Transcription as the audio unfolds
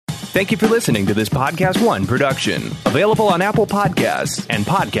Thank you for listening to this Podcast One production, available on Apple Podcasts and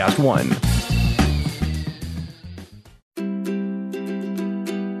Podcast One.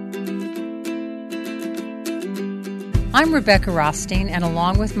 I'm Rebecca Rothstein, and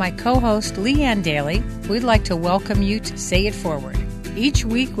along with my co-host Leanne Daly, we'd like to welcome you to Say It Forward. Each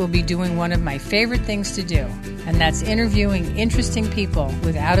week we'll be doing one of my favorite things to do, and that's interviewing interesting people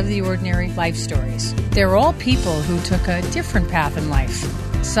with out-of-the-ordinary life stories. They're all people who took a different path in life.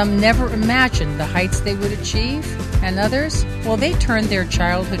 Some never imagined the heights they would achieve, and others, well, they turned their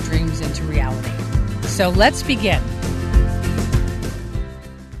childhood dreams into reality. So let's begin.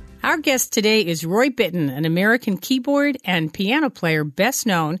 Our guest today is Roy Bittan, an American keyboard and piano player best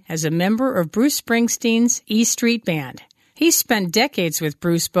known as a member of Bruce Springsteen's E Street Band. He's spent decades with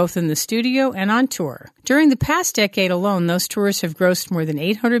Bruce both in the studio and on tour. During the past decade alone, those tours have grossed more than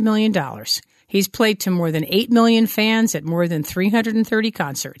 $800 million. He's played to more than 8 million fans at more than 330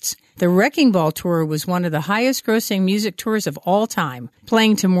 concerts. The Wrecking Ball Tour was one of the highest-grossing music tours of all time,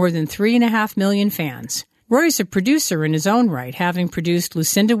 playing to more than 3.5 million fans. Roy's a producer in his own right, having produced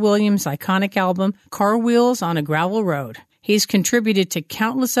Lucinda Williams' iconic album, Car Wheels on a Gravel Road. He's contributed to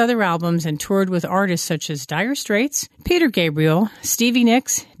countless other albums and toured with artists such as Dire Straits, Peter Gabriel, Stevie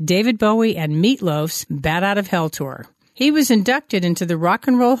Nicks, David Bowie, and Meatloaf's Bat Out of Hell Tour. He was inducted into the Rock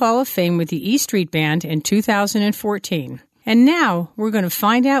and Roll Hall of Fame with the E Street Band in 2014. And now we're going to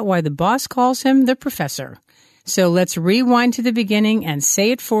find out why the boss calls him the Professor. So let's rewind to the beginning and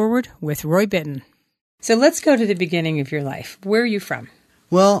say it forward with Roy Bittan. So let's go to the beginning of your life. Where are you from?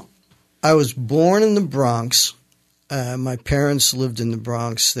 Well, I was born in the Bronx. My parents lived in the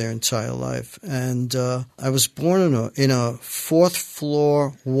Bronx their entire life. And I was born in a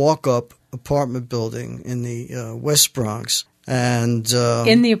fourth-floor walk-up apartment building in the West Bronx. And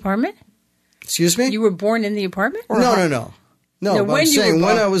in the apartment? Excuse me? You were born in the apartment? No. No, but I'm saying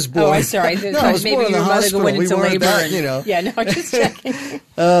when I was born. Oh, I'm sorry. I was maybe born in the your mother hospital. went into labor. Yeah, no, just checking.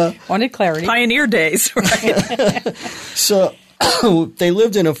 Wanted clarity. Pioneer days, right? So they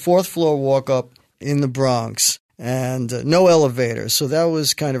lived in a fourth-floor walk-up in the Bronx and no elevator. So that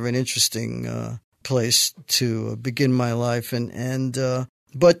was kind of an interesting place to begin my life.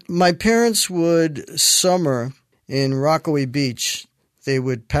 But my parents would summer in Rockaway Beach. They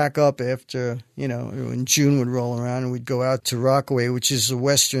would pack up after, when June would roll around, and we'd go out to Rockaway, which is the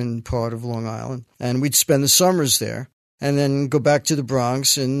western part of Long Island, and we'd spend the summers there and then go back to the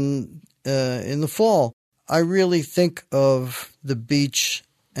Bronx in the fall. I really think of the beach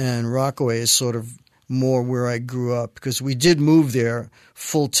and Rockaway as sort of more where I grew up because we did move there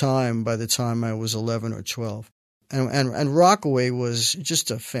full time by the time I was 11 or 12. And Rockaway was just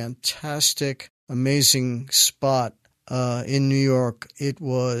a fantastic, amazing spot. In New York. It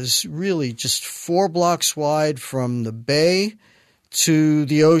was really just 4 blocks wide from the bay to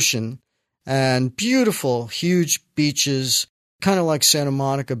the ocean and beautiful, huge beaches, kind of like Santa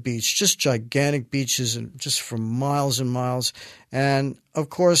Monica Beach, just gigantic beaches and just for miles and miles. And, of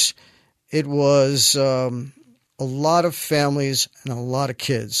course, it was a lot of families and a lot of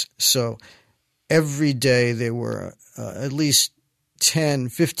kids. So every day there were at least 10,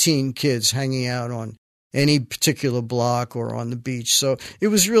 15 kids hanging out on any particular block or on the beach. So it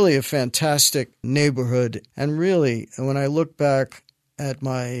was really a fantastic neighborhood. And really, when I look back at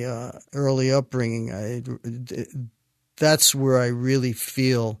my early upbringing, that's where I really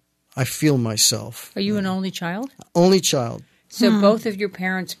feel myself. Are you an only child? Only child. So both of your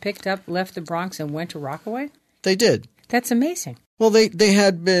parents left the Bronx and went to Rockaway? They did. That's amazing. Well, they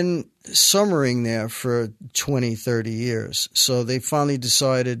had been summering there for 20, 30 years. So they finally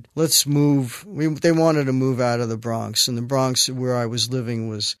decided, let's move. They wanted to move out of the Bronx. And the Bronx where I was living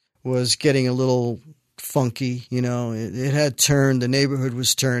was getting a little funky. It had turned. The neighborhood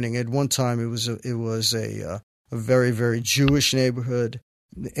was turning. At one time, it was a very, very Jewish neighborhood.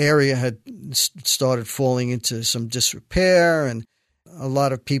 The area had started falling into some disrepair, and a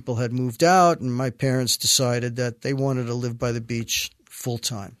lot of people had moved out, and my parents decided that they wanted to live by the beach full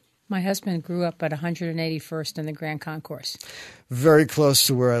time. My husband grew up at 181st in the Grand Concourse. Very close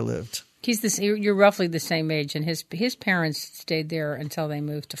to where I lived. You're roughly the same age, and his parents stayed there until they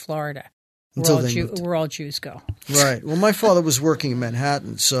moved to Florida, where all Jews go. Right. Well, my father was working in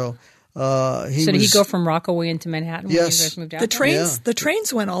Manhattan, so did he go from Rockaway into Manhattan when you guys moved out? The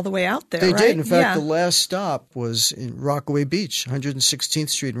trains went all the way out there, They right? did. In fact, the last stop was in Rockaway Beach, 116th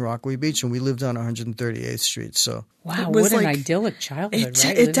Street in Rockaway Beach, and we lived on 138th Street. So wow, what an idyllic childhood,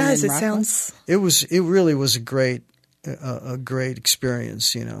 right? It does. It sounds. It really was a great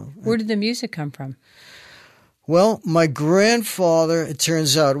experience, Where did the music come from? Well, my grandfather, it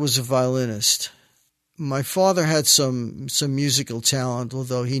turns out, was a violinist. my father had some musical talent,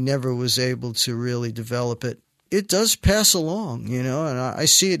 although he never was able to really develop it. It does pass along, and I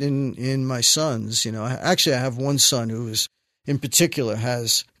see it in my sons. Actually, I have one son who is, in particular,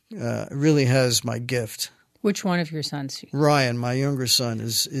 really has my gift. Which one of your sons? Ryan, my younger son,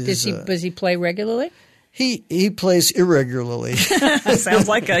 is. Does he play regularly? He plays irregularly. Sounds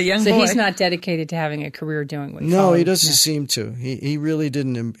like a young boy. So he's not dedicated to having a career doing what. No, he doesn't seem to. He really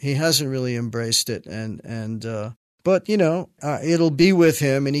didn't. He hasn't really embraced it, but it'll be with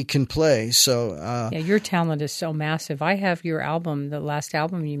him, and he can play. So yeah, your talent is so massive. I have your album, the last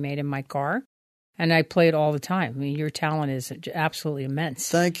album you made, in my car, and I play it all the time. I mean, your talent is absolutely immense.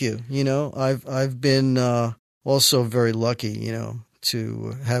 Thank you. I've been also very lucky,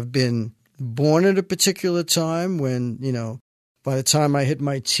 to have been born at a particular time when, by the time I hit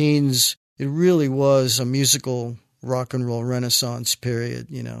my teens, it really was a musical rock and roll renaissance period,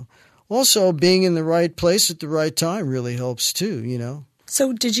 Also, being in the right place at the right time really helps too,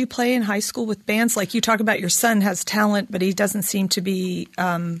 So did you play in high school with bands? Like you talk about your son has talent, but he doesn't seem to be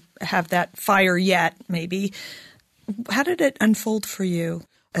have that fire yet, maybe. How did it unfold for you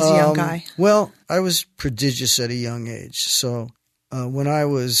as a young guy? Well, I was prodigious at a young age, so when I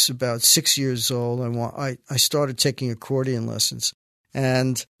was about 6 years old, I started taking accordion lessons.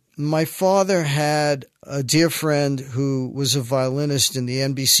 And my father had a dear friend who was a violinist in the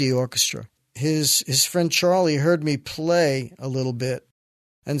NBC orchestra. His friend Charlie heard me play a little bit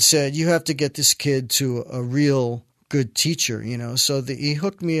and said, "You have to get this kid to a real good teacher," So he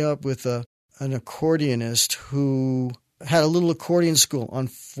hooked me up with an accordionist who had a little accordion school on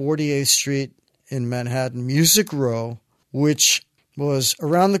 48th Street in Manhattan, Music Row, which was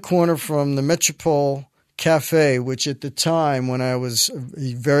around the corner from the Metropole Cafe, which at the time, when I was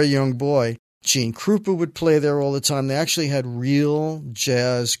a very young boy, Gene Krupa would play there all the time. They actually had real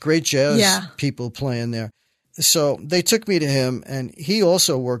jazz, great jazz people playing there. So they took me to him, and he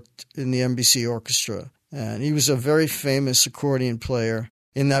also worked in the NBC orchestra. And he was a very famous accordion player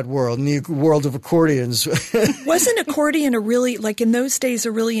in that world, in the world of accordions. Wasn't accordion like in those days,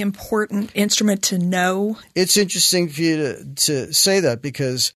 a really important instrument to know? It's interesting for you to say that,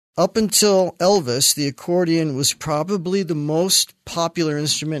 because up until Elvis, the accordion was probably the most popular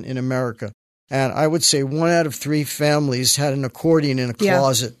instrument in America. And I would say 1 out of 3 families had an accordion in a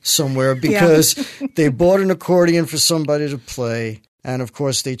closet somewhere, because they bought an accordion for somebody to play. And, of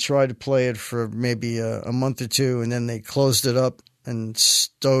course, they tried to play it for maybe a month or two, and then they closed it up and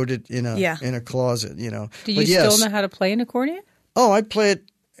stowed it in a closet, Do you still know how to play an accordion? Oh, I play it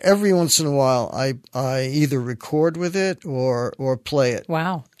every once in a while. I either record with it or play it.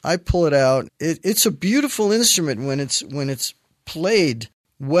 Wow. I pull it out. It's a beautiful instrument when it's played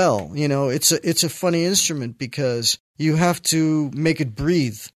well. It's a funny instrument because you have to make it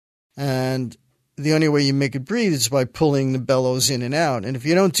breathe. And the only way you make it breathe is by pulling the bellows in and out. And if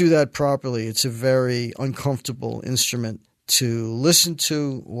you don't do that properly, it's a very uncomfortable instrument to listen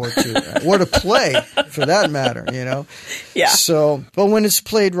to or to play, for that matter, Yeah. So, but when it's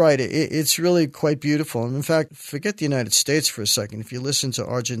played right, it's really quite beautiful. And in fact, forget the United States for a second. If you listen to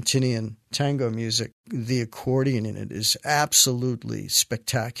Argentinian tango music, the accordion in it is absolutely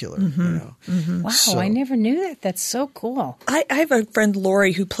spectacular. Wow, So, I never knew that. That's so cool. I have a friend,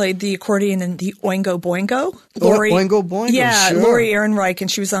 Lori, who played the accordion in the Oingo Boingo. Lori, Oingo Boingo, yeah, sure. Lori Ehrenreich, and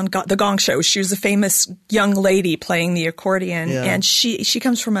she was on The Gong Show. She was a famous young lady playing the accordion, and she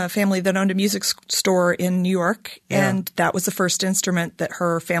comes from a family that owned a music store in New York, and that was the first instrument that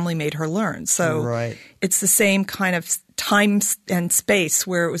her family made her learn. So it's the same kind of time and space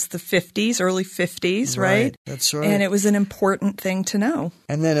where it was the 50s, early 50s, right? That's right. And it was an important thing to know.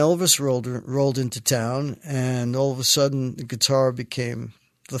 And then Elvis rolled into town, and all of a sudden the guitar became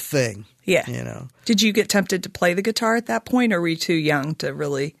the thing. Yeah. Did you get tempted to play the guitar at that point, or were you too young to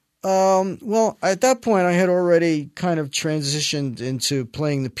really? Well, at that point I had already kind of transitioned into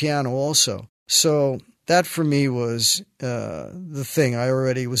playing the piano also. So that for me was the thing. I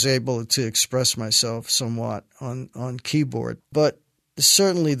already was able to express myself somewhat on keyboard. But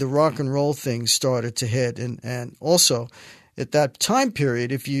certainly the rock and roll thing started to hit. And also at that time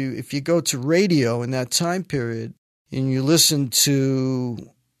period, if you go to radio in that time period and you listen to,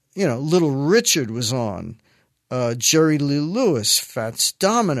 Little Richard was on, Jerry Lee Lewis, Fats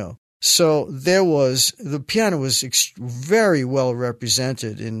Domino. So the piano was very well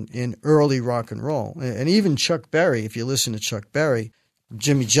represented in early rock and roll. And even Chuck Berry, if you listen to Chuck Berry,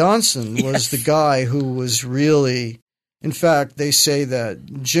 Jimmy Johnson was the guy who was really In fact, they say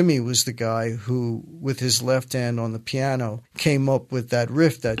that Jimmy was the guy who, with his left hand on the piano, came up with that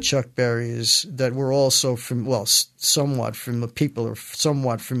riff that Chuck Berry is, that we're also somewhat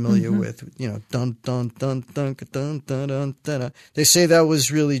familiar with. You know, dun dun dun dun dun dun dun dun. They say that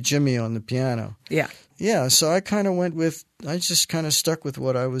was really Jimmy on the piano. Yeah. Yeah, so I just kind of stuck with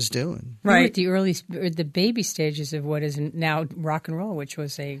what I was doing. Right. The baby stages of what is now rock and roll, which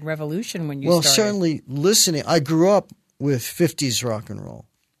was a revolution when you started. Well, certainly listening. I grew up with 50s rock and roll.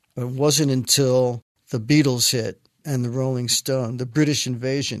 It wasn't until the Beatles hit and the Rolling Stone, the British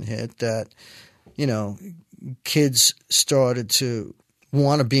Invasion hit, that, you know, kids started to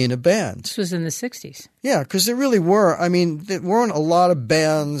want to be in a band. This was in the 60s. Yeah, because there really were. I mean, there weren't a lot of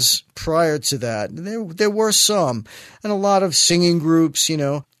bands prior to that. There were some, and a lot of singing groups, you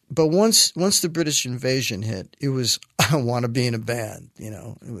know. But once the British Invasion hit, it was, I want to be in a band, you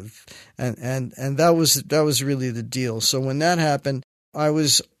know. It was, and that was really the deal. So when that happened, I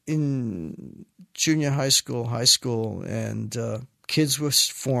was in junior high school, and kids were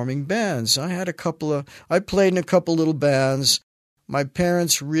forming bands. I played in a couple little bands. My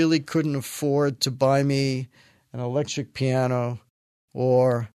parents really couldn't afford to buy me an electric piano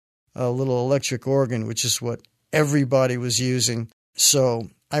or a little electric organ, which is what everybody was using. So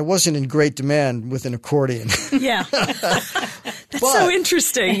I wasn't in great demand with an accordion. Yeah. That's so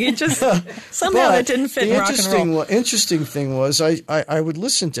interesting. It just somehow that didn't fit in rock and roll. The interesting thing was I would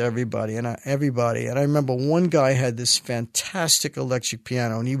listen to everybody, and I remember one guy had this fantastic electric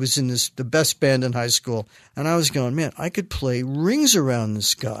piano, and he was in the best band in high school. And I was going, man, I could play rings around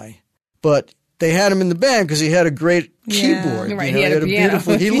this guy. But they had him in the band because he had a great keyboard. Right. You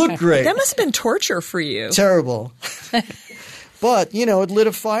know, he looked great. That must have been torture for you. Terrible. But, you know, it lit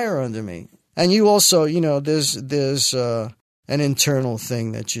a fire under me. And you also, you know, there's an internal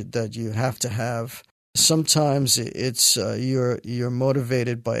thing that you have to have. Sometimes it's you're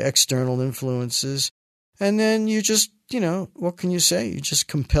motivated by external influences, and then you just, you know, what can you say? You're just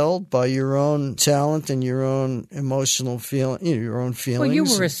compelled by your own talent and your own emotional feeling, you know, your own feelings. Well, you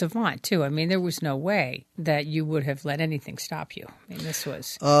were a savant too. I mean, there was no way that you would have let anything stop you. I mean, this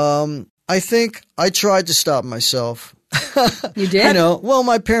was. I think I tried to stop myself. You did? You know, well,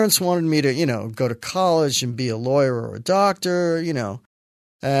 my parents wanted me to, you know, go to college and be a lawyer or a doctor, you know,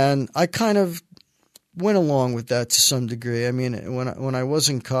 and I kind of went along with that to some degree. I mean, when I was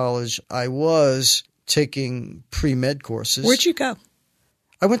in college, I was taking pre-med courses. Where'd you go?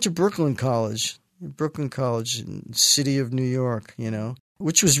 I went to Brooklyn College in the city of New York, you know,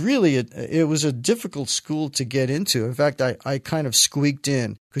 which was really it was a difficult school to get into. In fact, I kind of squeaked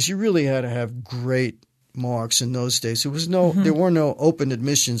in because you really had to have great marks in those days. There were no open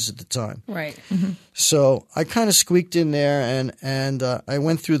admissions at the time. Right. Mm-hmm. So I kind of squeaked in there, and I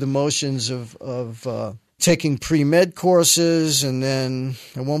went through the motions of taking pre-med courses, and then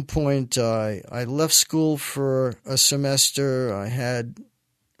at one point I left school for a semester.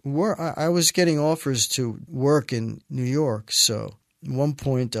 I was getting offers to work in New York, so at one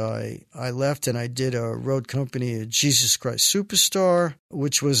point I left and I did a road company at Jesus Christ Superstar,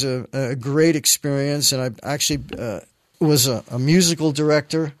 which was a great experience, and I actually was a musical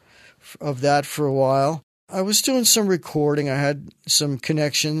director of that for a while. I was doing some recording. I had some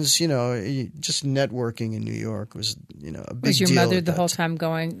connections, you know, just networking in New York was, you know, a big deal. Was your mother the whole time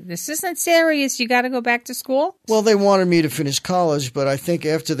going, this isn't serious, you got to go back to school? Well, they wanted me to finish college, but I think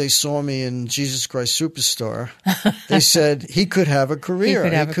after they saw me in Jesus Christ Superstar, they said he could have a career.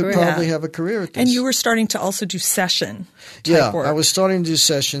 He could probably have a career at this. And you were starting to also do session type work. I was starting to do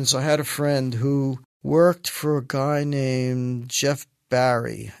sessions. I had a friend who worked for a guy named Jeff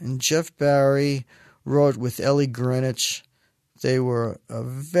Barry, and Jeff Barry wrote with Ellie Greenwich. They were a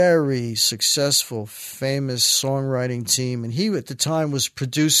very successful, famous songwriting team, and he at the time was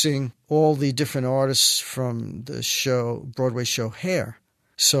producing all the different artists from the Broadway show Hair.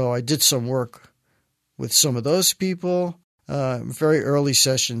 So I did some work with some of those people. Very early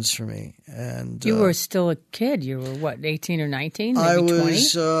sessions for me. And you were still a kid. You were what, 18 or 19? Maybe I 20?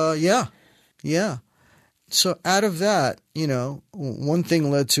 was, yeah. So out of that, you know, one thing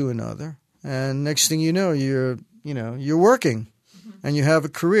led to another. And next thing you know, you're working and you have a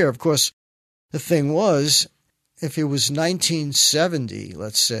career. Of course, the thing was, if it was 1970,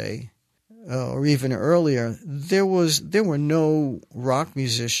 let's say, or even earlier, there were no rock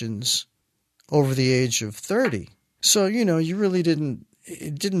musicians over the age of 30. So, you know,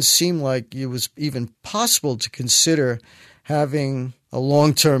 it didn't seem like it was even possible to consider having a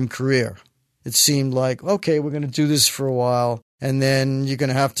long-term career. It seemed like, okay, we're going to do this for a while. And then you're going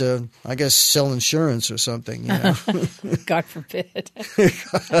to have to, I guess, sell insurance or something, God forbid.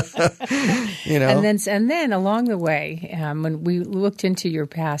 And then along the way, when we looked into your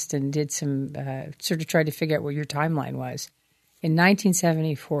past and did some sort of tried to figure out what your timeline was, in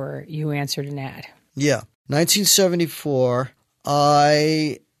 1974, you answered an ad. Yeah. 1974,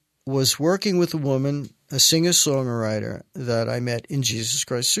 I was working with a woman, a singer-songwriter that I met in Jesus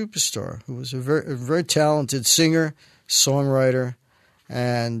Christ Superstar, who was a very talented singer, songwriter,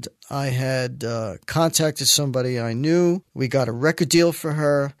 and I had contacted somebody I knew. We got a record deal for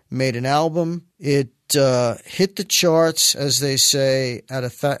her, made an album. It hit the charts, as they say, at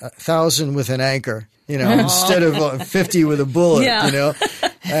 1,000 with an anchor, instead of 50 with a bullet,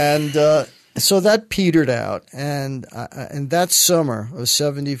 And so that petered out, and that summer of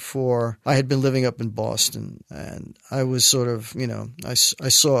 74, I had been living up in Boston, and I was sort of, I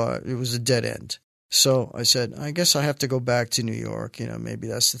saw it was a dead end. So I said, I guess I have to go back to New York, maybe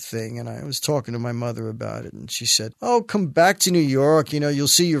that's the thing. And I was talking to my mother about it, and she said, oh, come back to New York, you'll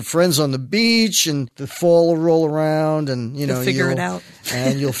see your friends on the beach, and the fall will roll around, and, you'll figure it out.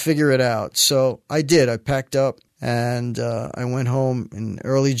 And you'll figure it out. So I did. I packed up, and I went home in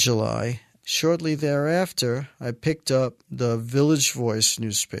early July. Shortly thereafter, I picked up the Village Voice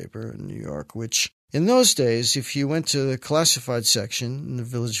newspaper in New York, which in those days, if you went to the classified section in the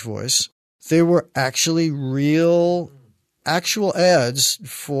Village Voice, there were actually actual ads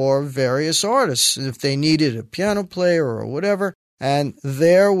for various artists if they needed a piano player or whatever. And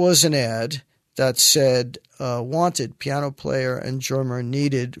there was an ad that said, wanted piano player and drummer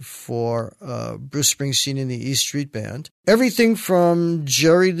needed for Bruce Springsteen and the E Street Band. Everything from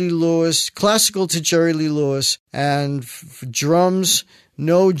Jerry Lee Lewis, classical to Jerry Lee Lewis, and for drums,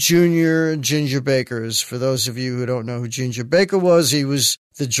 no junior Ginger Bakers. For those of you who don't know who Ginger Baker was, he was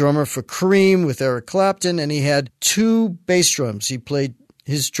the drummer for Cream with Eric Clapton, and he had 2 bass drums.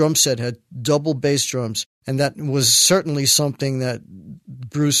 His drum set had double bass drums, and that was certainly something that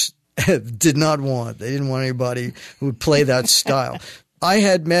Bruce did not want. They didn't want anybody who would play that style. I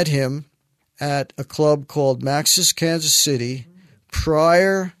had met him at a club called Max's Kansas City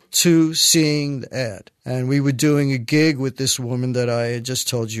prior to seeing the ad. And we were doing a gig with this woman that I had just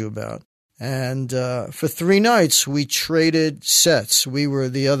told you about. And for 3 nights, we traded sets. We were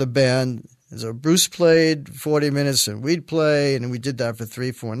the other band. So Bruce played 40 minutes and we'd play, and we did that for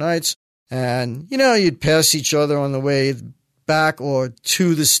 3-4 nights. And, you'd pass each other on the way back or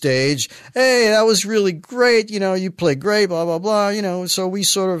to the stage. Hey, that was really great. You played great, blah, blah, blah. So we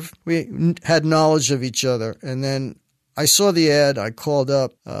had knowledge of each other. And then I saw the ad. I called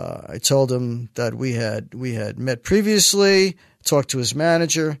up. I told him that we had met previously, talked to his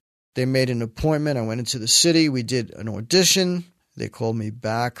manager. They made an appointment. I went into the city. We did an audition. They called me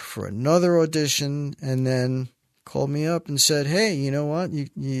back for another audition, and then called me up and said, hey, you know what?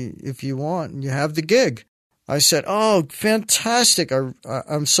 If you want, you have the gig. I said, oh, fantastic.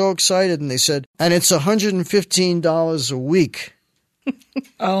 I'm so excited. And they said, and it's $115 a week.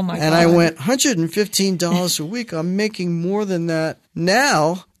 Oh, my God. And I went, $115 a week? I'm making more than that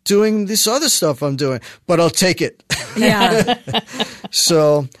now doing this other stuff I'm doing, but I'll take it. Yeah.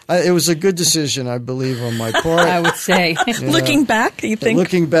 So it was a good decision, I believe, on my part. I would say. Looking back, you think?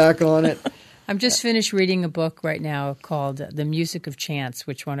 Looking back on it. I'm just finished reading a book right now called The Music of Chance,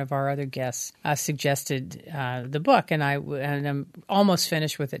 which one of our other guests suggested the book, and I'm almost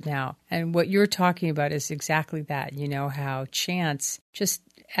finished with it now. And what you're talking about is exactly that, how chance just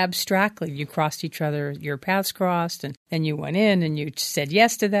abstractly you crossed each other, your paths crossed, and then you went in and you said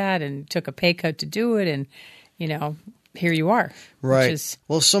yes to that and took a pay cut to do it, and, here you are. Right.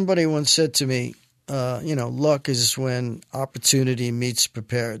 Well, somebody once said to me, luck is when opportunity meets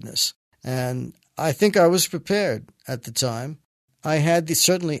preparedness. And I think I was prepared at the time. I had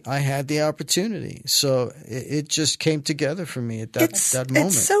the opportunity. So it just came together for me at that moment.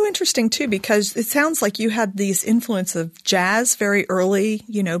 It's so interesting, too, because it sounds like you had these influence of jazz very early,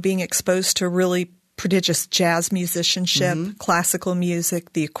 being exposed to really prodigious jazz musicianship, classical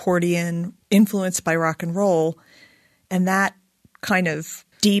music, the accordion, influenced by rock and roll. And that kind of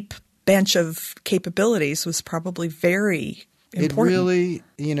deep bench of capabilities was probably very important. It really,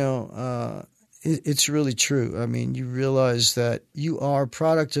 it's really true. I mean, you realize that you are a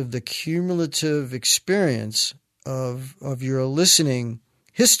product of the cumulative experience of your listening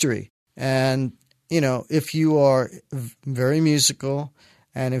history. And, if you are very musical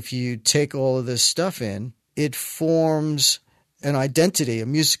and if you take all of this stuff in, it forms an identity, a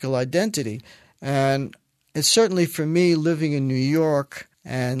musical identity. And it's certainly for me living in New York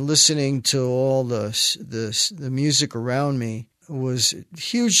and listening to all the music around me was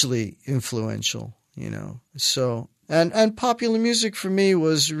hugely influential, So, And popular music for me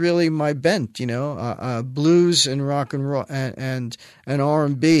was really my bent, blues and rock and roll and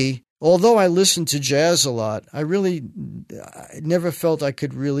R&B. Although I listened to jazz a lot, I never felt I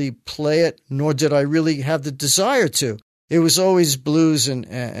could really play it, nor did I really have the desire to. It was always blues and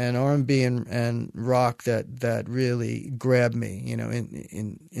R&B and rock that really grabbed me,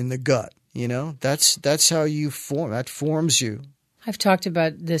 in the gut. That's how you form. That forms you. I've talked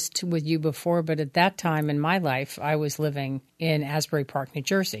about this with you before, but at that time in my life, I was living in Asbury Park, New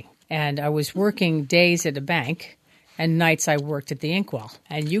Jersey, and I was working days at a bank, and nights I worked at the Inkwell.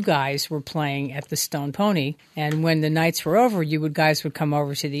 And you guys were playing at the Stone Pony, and when the nights were over, guys would come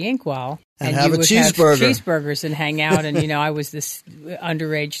over to the Inkwell. And have a cheeseburger. Have cheeseburgers and hang out. And, I was this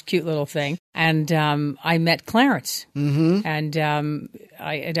underage, cute little thing. And I met Clarence. Mm-hmm.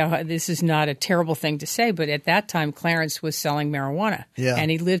 And this is not a terrible thing to say, but at that time, Clarence was selling marijuana. Yeah.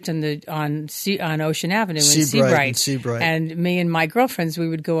 And he lived on Ocean Avenue in Seabright. And me and my girlfriends, we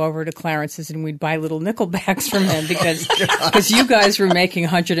would go over to Clarence's and we'd buy little nickelbacks from him because you guys were making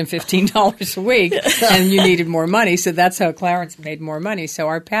 $115 a week and you needed more money. So that's how Clarence made more money. So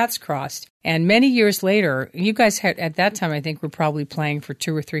our paths crossed. And many years later, you guys had, at that time, I think, were probably playing for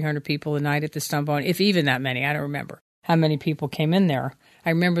 200 or 300 people a night at the Stone Pony, if even that many. I don't remember how many people came in there. I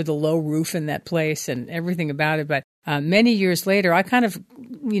remember the low roof in that place and everything about it. But many years later, I kind of,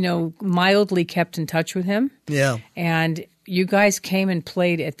 mildly kept in touch with him. Yeah. And you guys came and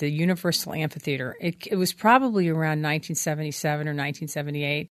played at the Universal Amphitheater. It was probably around 1977 or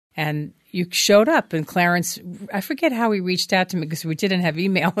 1978. And you showed up, and Clarence, I forget how he reached out to me because we didn't have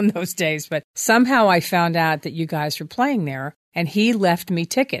email in those days, but somehow I found out that you guys were playing there, and he left me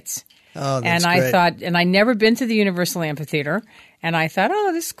tickets. Oh, that's and I great. thought, and I'd never been to the Universal Amphitheater, and I thought,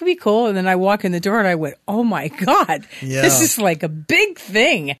 oh, this could be cool. And then I walk in the door, and I went, oh my God, This is like a big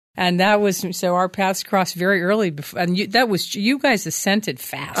thing. And that was, so our paths crossed very early. And you guys ascended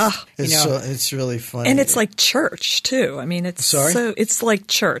fast. It's really funny. And it's like church too. I mean, it's like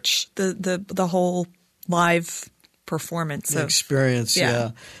church, the whole live performance. Experience.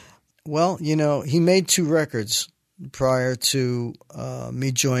 Yeah. Well, he made 2 records prior to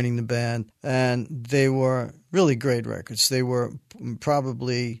me joining the band, and they were really great records. They were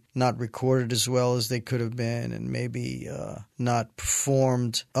probably not recorded as well as they could have been, and maybe not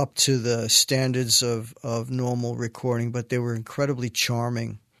performed up to the standards of normal recording, but they were incredibly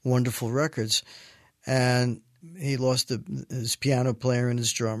charming, wonderful records. And he lost his piano player and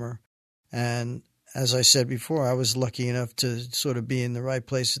his drummer. And as I said before, I was lucky enough to sort of be in the right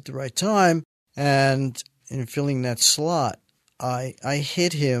place at the right time. And in filling that slot, I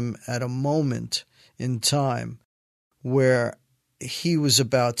hit him at a moment in time where he was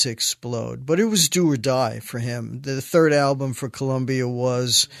about to explode. But it was do or die for him. The 3rd album for Columbia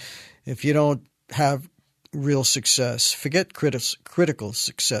was, if you don't have real success, forget critical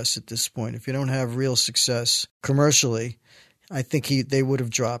success at this point. If you don't have real success commercially, I think they would have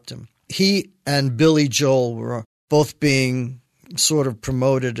dropped him. He and Billy Joel were both being sort of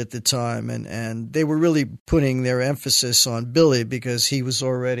promoted at the time, and they were really putting their emphasis on Billy because he was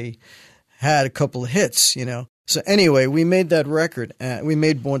already had a couple of hits, So anyway, we made that record. We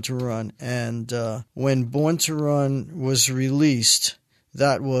made Born to Run, and when Born to Run was released,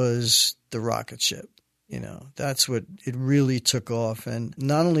 that was the rocket ship. That's what it really took off. And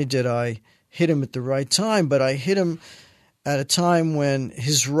not only did I hit him at the right time, but I hit him at a time when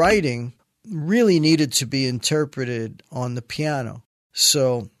his writing really needed to be interpreted on the piano.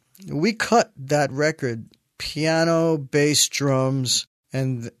 So we cut that record, piano, bass, drums,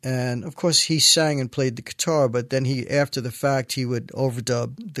 and of course he sang and played the guitar, but then after the fact, he would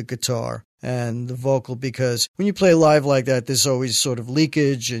overdub the guitar and the vocal, because when you play live like that, there's always sort of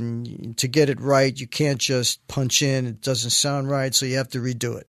leakage, and to get it right, you can't just punch in. It doesn't sound right, so you have to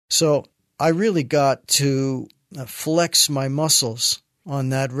redo it. So I really got to flex my muscles on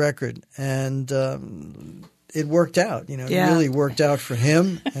that record, and it worked out. It really worked out for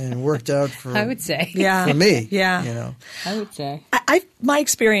him, and it worked out for I would say, for me. Yeah, I would say. My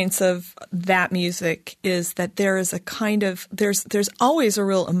experience of that music is that there is a kind of there's always a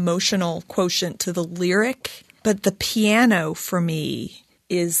real emotional quotient to the lyric, but the piano for me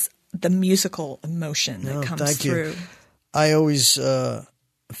is the musical emotion that comes through. You. I always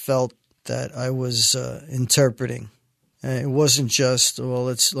felt that I was interpreting. And it wasn't just,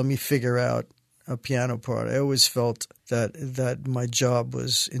 let me figure out a piano part. I always felt that my job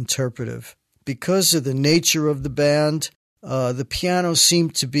was interpretive. Because of the nature of the band, the piano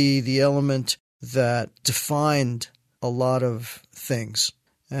seemed to be the element that defined a lot of things.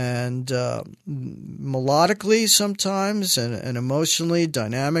 And melodically sometimes, and emotionally,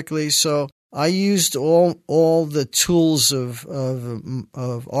 dynamically. So I used all the tools of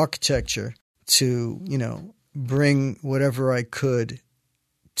architecture to, bring whatever I could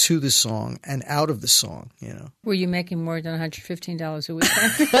to the song and out of the song, Were you making more than $115 a week?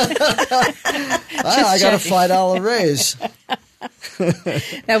 I got a $5 raise.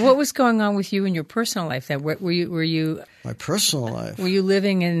 Now, what was going on with you in your personal life? Were you My personal life? Were you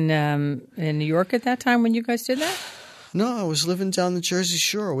living in New York at that time when you guys did that? No, I was living down the Jersey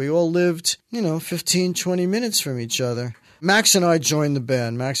Shore. We all lived, 15, 20 minutes from each other. Max and I joined the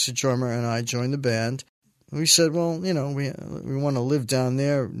band. Max, the drummer, and I joined the band. We said, well, we want to live down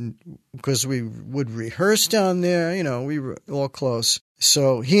there because we would rehearse down there. We were all close.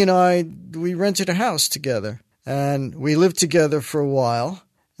 So he and I, we rented a house together, and we lived together for a while.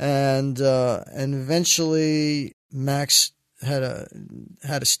 And eventually, Max got a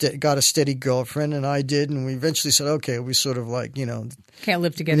steady girlfriend, and I did, and we eventually said, okay, we sort of like, can't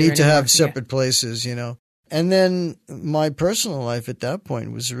live together. We need to anymore. have separate places, And then my personal life at that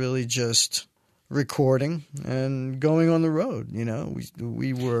point was really just recording and going on the road.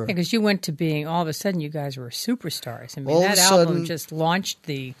 We were because you went to being all of a sudden you guys were superstars. I mean, all that of a album sudden, just launched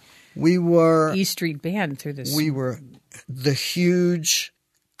the E Street Band through this. We were the huge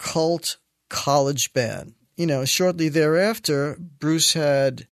cult college band. Shortly thereafter, Bruce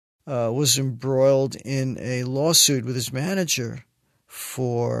was embroiled in a lawsuit with his manager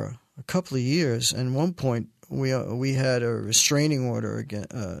for a couple of years, and at one point we had a restraining order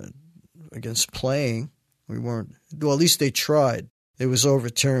against playing. We weren't, well, at least they tried. It was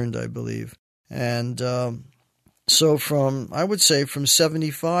overturned, I believe. And so from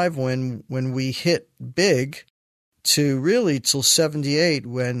 75 when we hit big to really till 78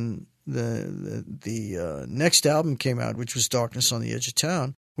 when the next album came out, which was Darkness on the Edge of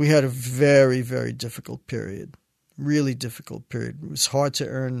Town, we had a very, very difficult period. Really difficult period. It was hard to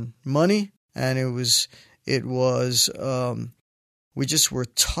earn money, and we just were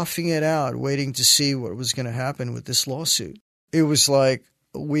toughing it out, waiting to see what was going to happen with this lawsuit. It was like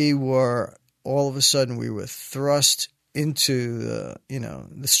all of a sudden we were thrust into the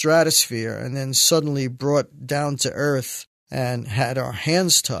stratosphere and then suddenly brought down to earth and had our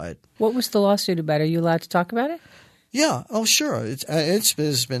hands tied. What was the lawsuit about? Are you allowed to talk about it? Yeah. Oh, sure.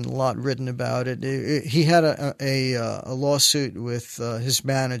 There's been a lot written about it. He had a lawsuit with his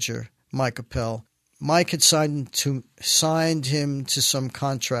manager, Mike Appel. Mike had signed him to some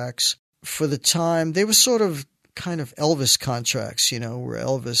contracts for the time. They were sort of kind of Elvis contracts, where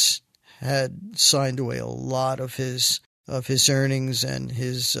Elvis had signed away a lot of his earnings and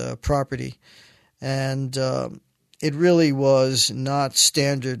his property, and it really was not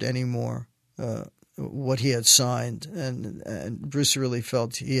standard anymore. What he had signed, and Bruce really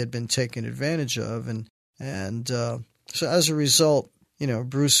felt he had been taken advantage of, and so as a result,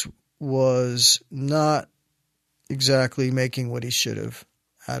 Bruce was not exactly making what he should have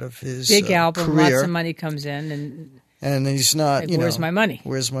out of his big album. career. Lots of money comes in, and he's not. like, where's my money?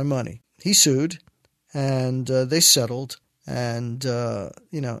 Where's my money? He sued, and they settled, and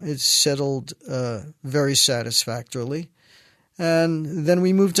it settled very satisfactorily. And then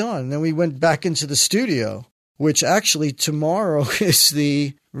we moved on. Then we went back into the studio, which actually tomorrow is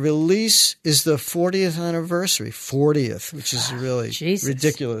the 40th anniversary. 40th, which is really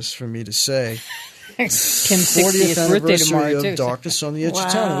ridiculous for me to say. Kim's 60th birthday tomorrow, of too. Darkness on the Edge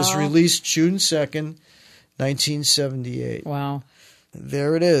of Town. It was released June 2nd, 1978. Wow.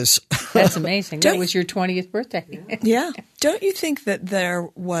 There it is. That's amazing. That was your 20th birthday. Yeah. Don't you think that there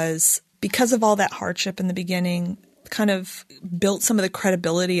was, because of all that hardship in the beginning, kind of built some of the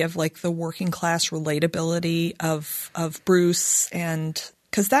credibility of like the working class relatability of Bruce, and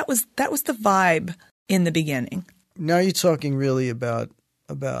because that was the vibe in the beginning. Now you're talking really about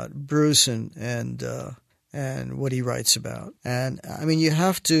Bruce and what he writes about, and I mean you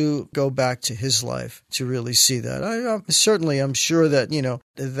have to go back to his life to really see that. I'm sure that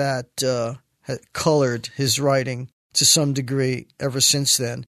that had colored his writing to some degree ever since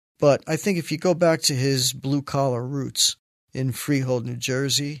then. But I think if you go back to his blue-collar roots in Freehold, New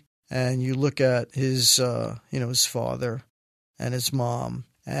Jersey, and you look at his, his father and his mom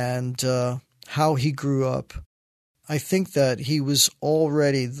and how he grew up, I think that he was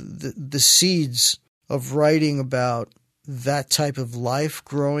already the seeds of writing about that type of life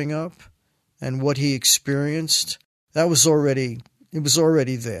growing up and what he experienced. It was already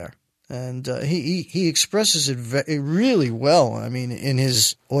there. And he expresses it really well. I mean, in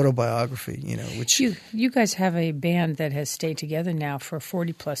his autobiography, which you guys have a band that has stayed together now for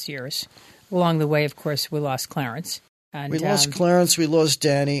 40 plus years. Along the way, of course, we lost Clarence. And, we lost Clarence, we lost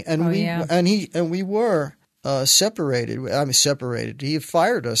Danny, and we were separated. I mean, separated. He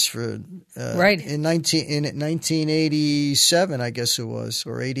fired us for right in 1987, I guess it was,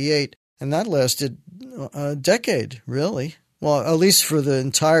 or 88, and that lasted a decade, really. Well, at least for the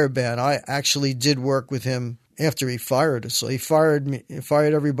entire band. I actually did work with him after he fired us. So he fired me,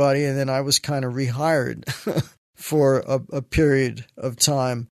 fired everybody, and then I was kind of rehired for a period of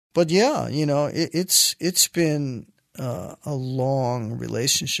time. But yeah, you know, it's been a long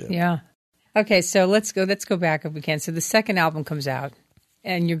relationship. Yeah. Okay, so let's go back if we can. So the second album comes out,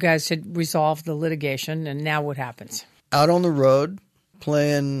 and you guys had resolved the litigation, and now what happens? Out on the road,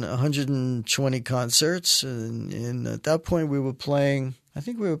 playing 120 concerts, and at that point I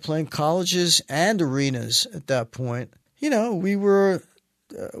think we were playing colleges and arenas at that point. You know, we were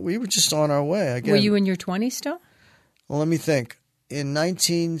just on our way. Again, were you in your 20s still? Well, let me think. In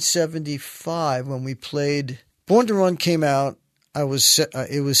 1975, when we played, Born to Run came out, it was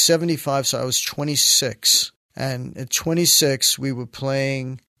 75, so I was 26. And at 26, we were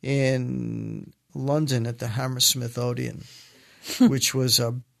playing in London at the Hammersmith Odeon, which was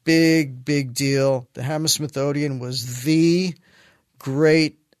a big, big deal. The Hammersmith Odeon was the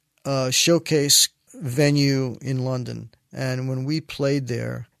great showcase venue in London. And when we played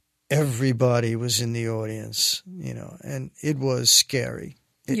there, everybody was in the audience, you know, and it was scary.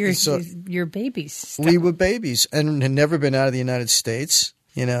 You're babies. Stuff. We were babies and had never been out of the United States,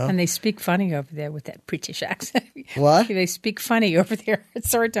 you know. And they speak funny over there with that British accent. What? They speak funny over there.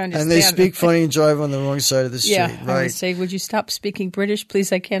 It's hard to understand. And they speak funny and drive on the wrong side of the street, yeah, right? I would say, would you stop speaking British,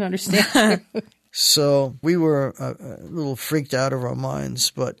 please? I can't understand you. So we were a little freaked out of our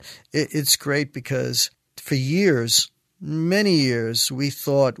minds, but it's great because for years, many years, we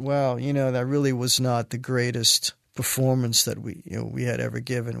thought, wow, you know, that really was not the greatest performance that we had ever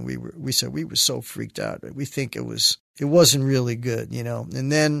given. We said we were so freaked out. We think it wasn't really good, you know.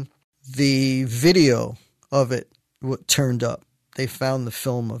 And then the video of it turned up. They found the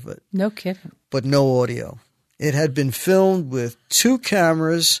film of it. No kidding. But no audio. It had been filmed with 2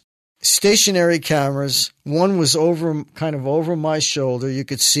 cameras, stationary cameras. One was kind of over my shoulder. You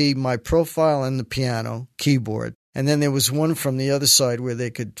could see my profile and the piano keyboard. And then there was one from the other side where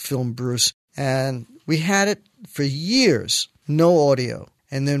they could film Bruce. And we had it for years, no audio.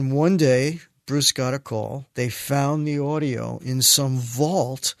 And then one day, Bruce got a call. They found the audio in some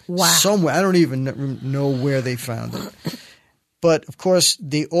vault somewhere. I don't even know where they found it. But, of course,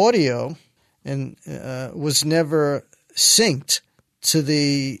 the audio was never synced to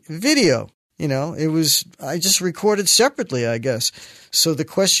the video. You know, I just recorded separately, I guess. So the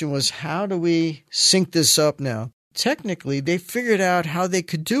question was, how do we sync this up now? Technically, they figured out how they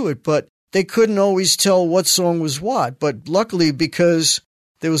could do it, but they couldn't always tell what song was what. But luckily, because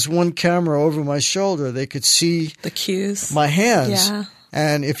there was one camera over my shoulder, they could see the cues, my hands. Yeah.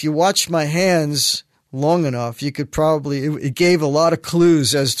 And if you watch my hands long enough, you could probably, it gave a lot of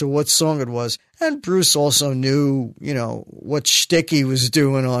clues as to what song it was. And Bruce also knew, you know, what shtick he was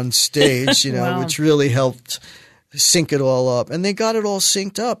doing on stage, you know, wow. which really helped sync it all up. And they got it all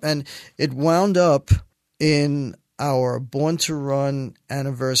synced up. And it wound up in our Born to Run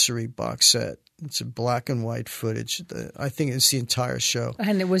anniversary box set. It's a black and white footage. I think it's the entire show.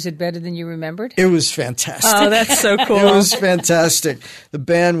 And was it better than you remembered? It was fantastic. Oh, that's so cool. It was fantastic. The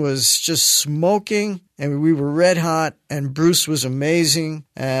band was just smoking, and we were red hot, and Bruce was amazing,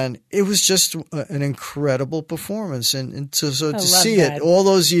 and it was just an incredible performance. And to see it all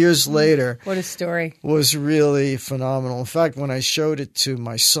those years later, what a story, was really phenomenal. In fact, when I showed it to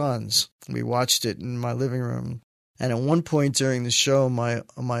my sons, we watched it in my living room. And at one point during the show, my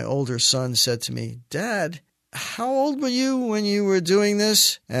older son said to me, "Dad, how old were you when you were doing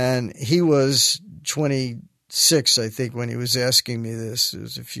this?" And he was 26, I think, when he was asking me this. It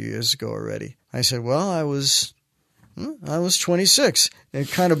was a few years ago already. I said, "Well, I was 26." It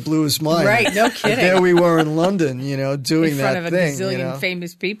kind of blew his mind. Right, no kidding. There we were in London, you know, doing that thing. In front of a gazillion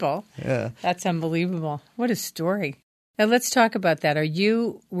famous people. Yeah. That's unbelievable. What a story. Now, let's talk about that.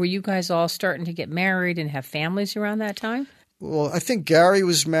 Were you guys all starting to get married and have families around that time? Well, I think Gary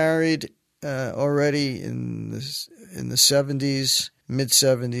was married already in the 70s,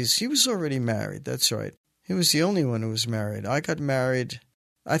 mid-70s. He was already married. That's right. He was the only one who was married. I got married.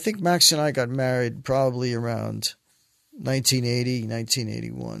 I think Max and I got married probably around 1980,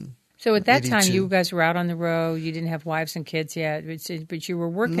 1981. So at that 82. time, you guys were out on the road. You didn't have wives and kids yet, but you were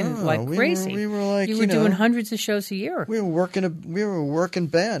working like crazy. We were like, you were doing hundreds of shows a year. We were a working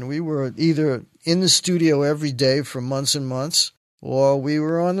band. We were either in the studio every day for months and months, or we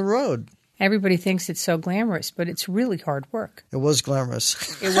were on the road. Everybody thinks it's so glamorous, but it's really hard work. It was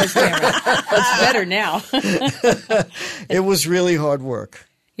glamorous. It was glamorous. It's better now. It was really hard work.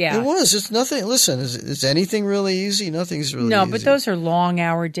 Yeah. It was. It's nothing. Listen, is anything really easy? Nothing's really easy. No, but those are long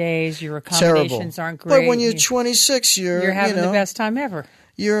hour days. Your accommodations aren't great. But when you're 26, you're having the best time ever.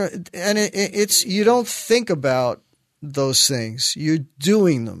 It's you don't think about those things. You're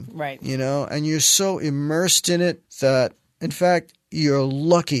doing them. Right. And you're so immersed in it that, in fact, you're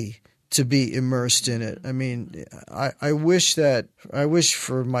lucky to be immersed in it. I mean, I wish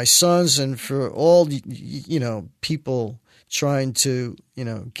for my sons and for all, people trying to,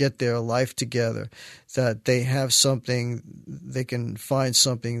 get their life together, that they have something, they can find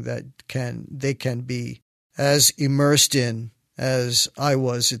something that they can be as immersed in as I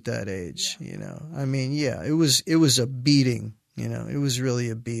was at that age, I mean, yeah, it was a beating. It was really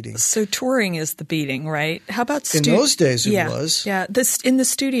a beating. So touring is the beating, right? How about in those days it was. Yeah, in the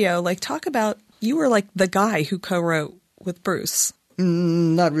studio, talk about, you were like the guy who co-wrote with Bruce.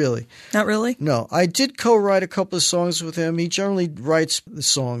 Not really. Not really? No, I did co-write a couple of songs with him. He generally writes the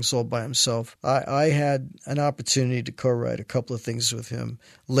songs all by himself. I had an opportunity to co-write a couple of things with him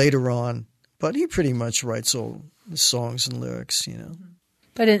later on, but he pretty much writes all the songs and lyrics,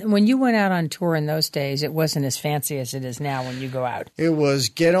 But when you went out on tour in those days, it wasn't as fancy as it is now when you go out. It was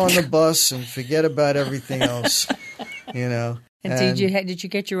get on the bus and forget about everything else, And did you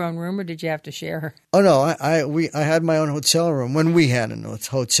get your own room or did you have to share? Oh no, I had my own hotel room when we had a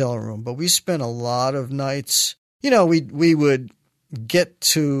hotel room, but we spent a lot of nights. We would get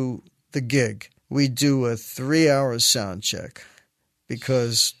to the gig. We'd do a 3-hour sound check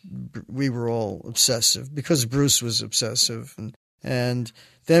because we were all obsessive, because Bruce was obsessive, and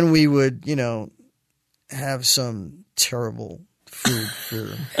then we would, have some terrible food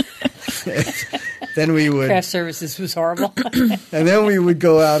for. Then we would craft services was horrible. And then we would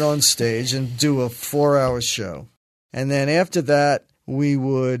go out on stage and do a 4-hour show. And then after that, we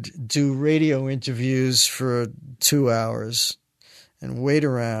would do radio interviews for 2 hours and wait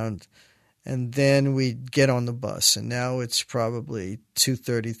around. And then we'd get on the bus. And now it's probably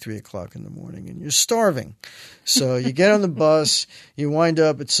 2:30, 3 o'clock in the morning, and you're starving. So you get on the bus, you wind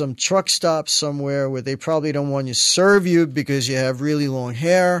up at some truck stop somewhere where they probably don't want to serve you because you have really long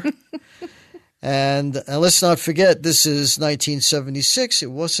hair. And let's not forget, this is 1976.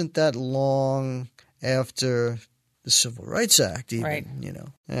 It wasn't that long after the Civil Rights Act, even, right.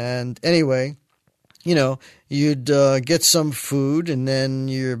 And anyway, you'd get some food, and then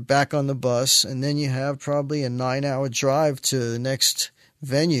you're back on the bus, and then you have probably a 9-hour drive to the next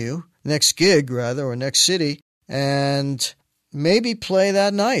gig, or next city, and maybe play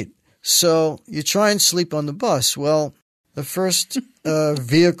that night. So you try and sleep on the bus. Well, the first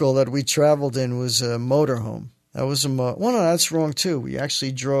vehicle that we traveled in was a motorhome. That was well, no, that's wrong too. We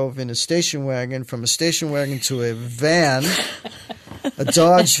actually drove in a station wagon, from a station wagon to a van, a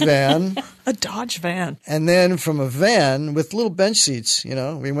Dodge van. A Dodge van. And then from a van with little bench seats,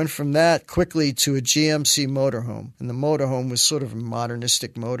 we went from that quickly to a GMC motorhome. And the motorhome was sort of a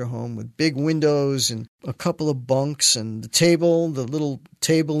modernistic motorhome with big windows and a couple of bunks, and the little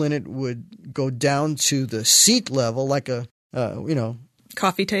table in it would go down to the seat level, like a,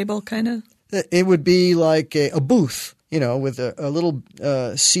 coffee table, kind of? It would be like a booth, with a little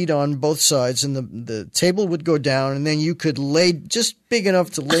seat on both sides, and the table would go down, and then you could lay just big enough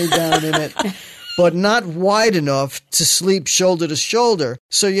to lay down in it, but not wide enough to sleep shoulder to shoulder.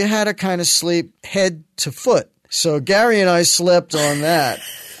 So you had to kind of sleep head to foot. So Gary and I slept on that.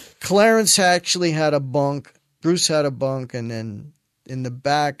 Clarence actually had a bunk. Bruce had a bunk, and then in the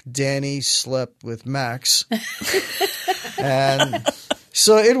back, Danny slept with Max. And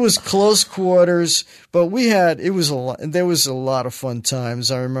so it was close quarters, but there was a lot of fun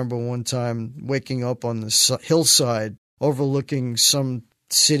times. I remember one time waking up on the hillside overlooking some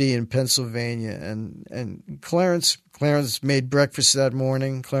city in Pennsylvania, and Clarence made breakfast that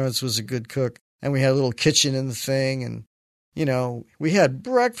morning. Clarence was a good cook, and we had a little kitchen in the thing, and we had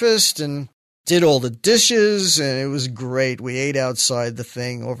breakfast and did all the dishes, and it was great. We ate outside the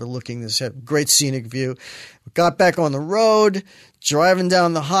thing overlooking this great scenic view. We got back on the road, driving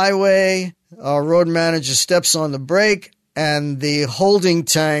down the highway. Our road manager steps on the brake, and the holding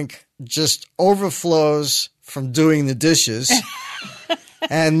tank just overflows from doing the dishes.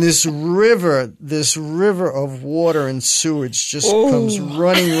 And this river of water and sewage just comes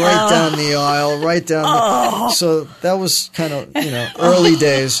running right down the aisle, right down. So that was kind of, early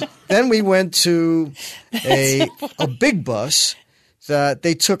days. Then we went to a big bus that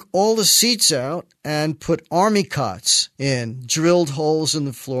they took all the seats out and put army cots in, drilled holes in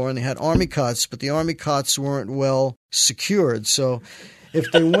the floor, and they had army cots, but the army cots weren't well secured. So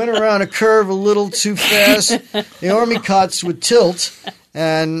if they went around a curve a little too fast, the army cots would tilt.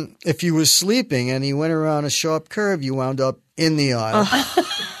 And if you were sleeping and you went around a sharp curve, you wound up in the aisle.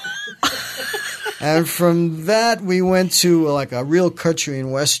 And from that, we went to like a real country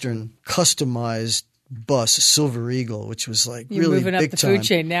and western customized bus, Silver Eagle, which was like You're really moving up big the time. food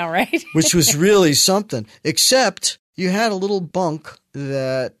chain now, right? Which was really something, except you had a little bunk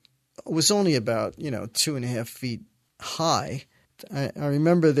that was only about, 2.5 feet high. I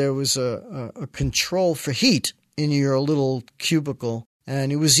remember there was a control for heat in your little cubicle,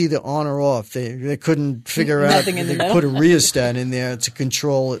 and it was either on or off. They couldn't figure out. Nothing in the They middle. put a rheostat in there to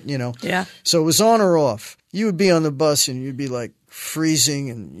control it, Yeah. So it was on or off. You would be on the bus and you'd be like freezing,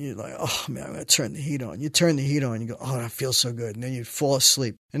 and you're like, oh man, I'm going to turn the heat on. You turn the heat on, you go, oh, that feels so good. And then you'd fall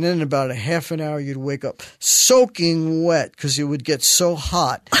asleep. And then in about a half an hour, you'd wake up soaking wet because it would get so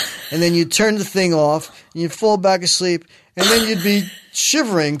hot. And then you'd turn the thing off and you'd fall back asleep. And then you'd be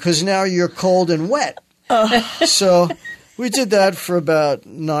shivering because now you're cold and wet. So we did that for about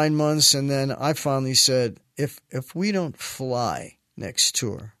 9 months. And then I finally said, if we don't fly next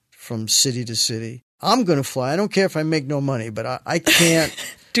tour from city to city, I'm going to fly. I don't care if I make no money, but I can't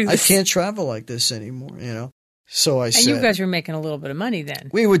I can't travel like this anymore, So I said. And you guys were making a little bit of money then.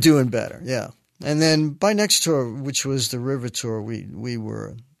 We were doing better, yeah. And then by next tour, which was the River Tour, we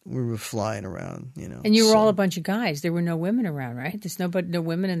were flying around, And you were all a bunch of guys. There were no women around, right? There's no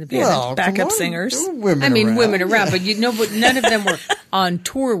women in the band. Well, backup come on, singers. there were women around. Women around, but none of them were on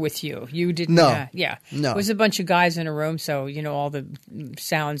tour with you. You didn't. No. Yeah. No. It was a bunch of guys in a room, so all the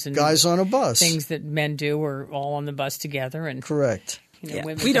sounds and Guys on a bus. things that men do were all on the bus together. And Correct.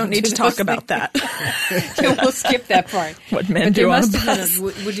 women We don't need to talk about that. We'll skip that part. What men But there do on a must have bus.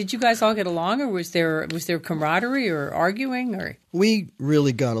 been did you guys all get along, or was there camaraderie or arguing or? We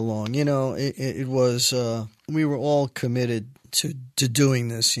really got along. It was we were all committed to doing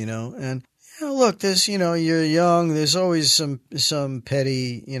this. And look, there's you're young. There's always some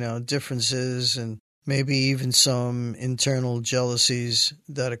petty differences and maybe even some internal jealousies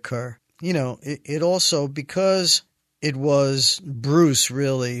that occur. It also, because it was Bruce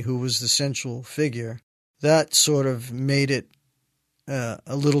really who was the central figure, that sort of made it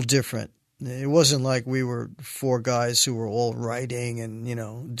a little different. It wasn't like we were 4 guys who were all writing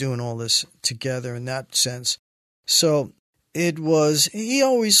and, doing all this together in that sense. So it was, he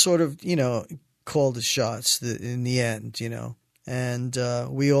always sort of, called the shots in the end, and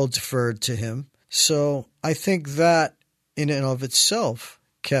we all deferred to him. So I think that in and of itself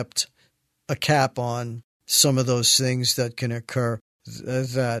kept a cap on some of those things that can occur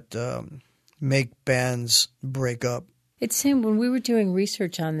that make bands break up. It seemed when we were doing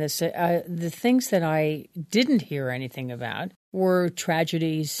research on this, the things that I didn't hear anything about were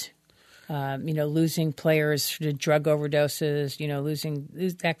tragedies, losing players to drug overdoses, losing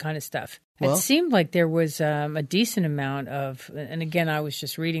that kind of stuff. Well, it seemed like there was a decent amount of, and again, I was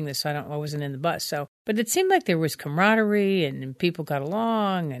just reading this, so I wasn't in the bus. But it seemed like there was camaraderie and people got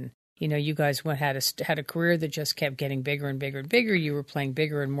along, and you guys had a career that just kept getting bigger and bigger and bigger. You were playing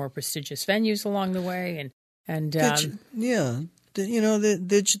bigger and more prestigious venues along the way, and there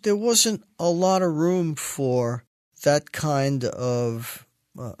wasn't a lot of room for that kind of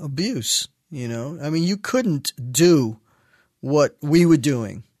abuse. You couldn't do what we were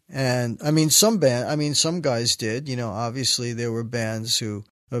doing. And some guys did. Obviously there were bands who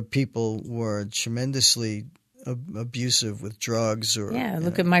people were tremendously abusive with drugs. Or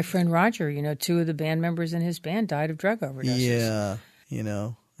look at my friend Roger. 2 of the band members in his band died of drug overdoses.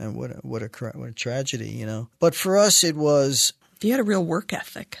 Yeah, and what a tragedy. But for us, it was. You had a real work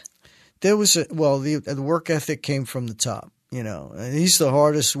ethic. There was the work ethic came from the top. And he's the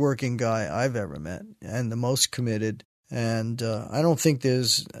hardest working guy I've ever met, and the most committed. And I don't think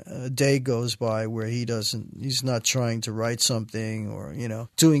there's a day goes by where he's not trying to write something or,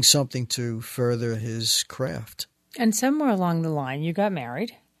 doing something to further his craft. And somewhere along the line, you got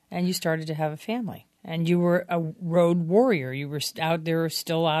married and you started to have a family. And you were a road warrior. You were out there,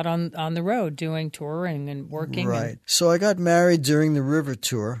 still out on the road doing touring and working. Right. So I got married during the River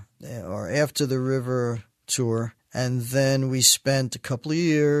Tour, or after the River Tour. And then we spent a couple of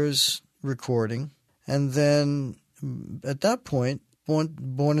years recording. And then at that point,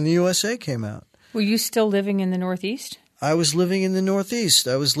 Born in the USA came out. Were you still living in the Northeast? I was living in the Northeast.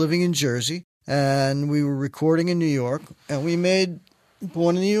 I was living in Jersey, and we were recording in New York, and we made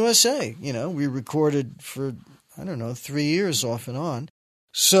Born in the USA. We recorded for, 3 years off and on.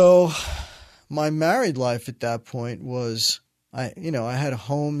 So my married life at that point was, I had a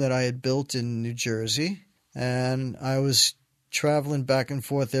home that I had built in New Jersey, and I was traveling back and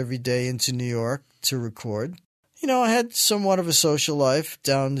forth every day into New York to record. I had somewhat of a social life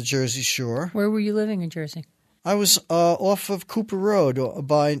down the Jersey Shore. Where were you living in Jersey? I was off of Cooper Road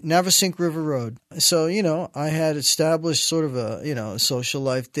by Navesink River Road. So, I had established sort of a social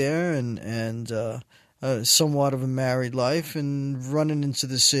life there and somewhat of a married life and running into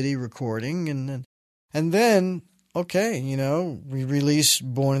the city recording. And then, okay, we released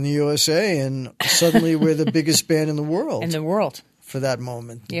Born in the USA and suddenly we're the biggest band in the world. In the world. For that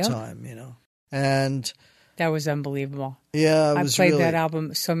moment in time, And that was unbelievable. Yeah, I played that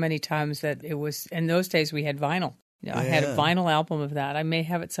album so many times that it was, in those days we had vinyl. I had a vinyl album of that. I may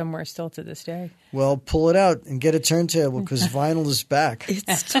have it somewhere still to this day. Well, pull it out and get a turntable because vinyl is back.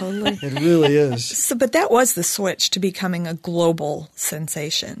 It's totally. It really is. So, but that was the switch to becoming a global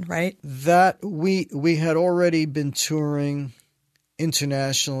sensation, right? That we had already been touring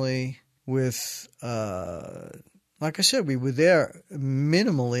internationally with, like I said, we were there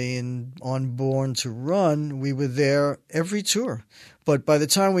minimally and on Born to Run. We were there every tour. But by the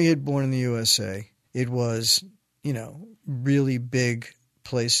time we had Born in the USA, it was, really big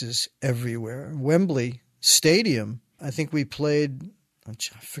places everywhere. Wembley Stadium, I think we played, I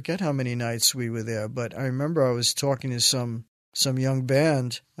forget how many nights we were there, but I remember I was talking to some young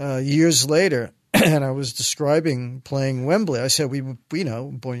band years later, and I was describing playing Wembley. I said, Born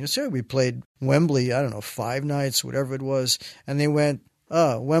in the USA, we played Wembley, 5 nights, whatever it was. And they went,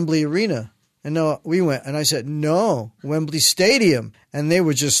 Wembley Arena. And no, we went, and I said, no, Wembley Stadium. And they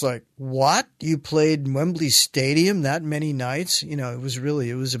were just like, what? You played Wembley Stadium that many nights? It was a big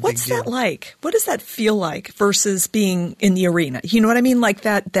deal. What's that like? What does that feel like versus being in the arena? You know what I mean? Like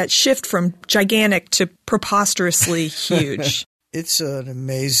that shift from gigantic to preposterously huge. It's an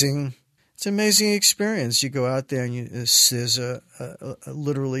amazing experience. You go out there and there's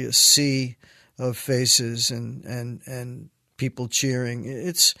literally a sea of faces and people cheering.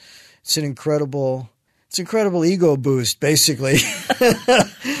 It's an incredible ego boost, basically.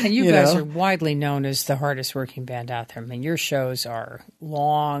 And you guys are widely known as the hardest working band out there. I mean, your shows are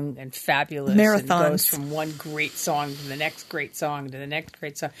long and fabulous. Marathons. And goes from one great song to the next great song to the next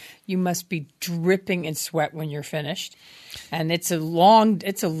great song. You must be dripping in sweat when you're finished. And it's a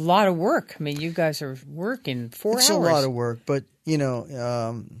lot of work. I mean, you guys are working 4 hours. It's a lot of work, but,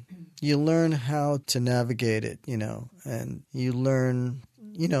 you learn how to navigate it, and you learn...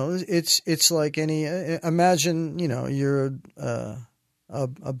 it's like any. Imagine, you're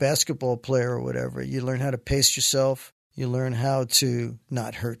a basketball player or whatever. You learn how to pace yourself. You learn how to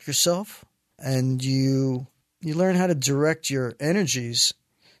not hurt yourself, and you learn how to direct your energies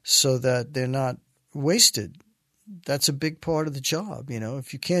so that they're not wasted. That's a big part of the job.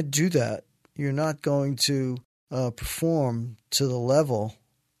 If you can't do that, you're not going to perform to the level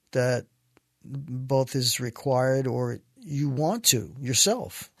that both is required or you want to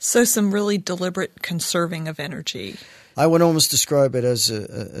yourself. So some really deliberate conserving of energy. I would almost describe it as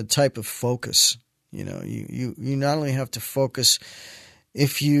a type of focus. You not only have to focus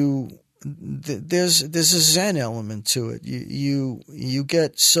if you there's a Zen element to it. You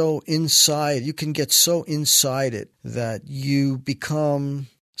get so inside, you can get so inside it that you become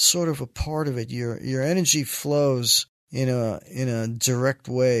sort of a part of it. Your energy flows in a direct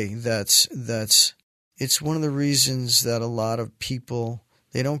way that's it's one of the reasons that a lot of people,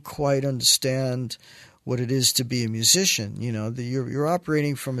 they don't quite understand what it is to be a musician. You're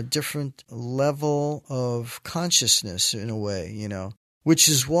operating from a different level of consciousness in a way, which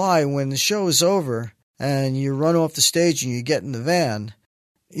is why when the show is over and you run off the stage and you get in the van,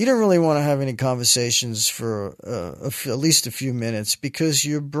 you don't really want to have any conversations for at least a few minutes because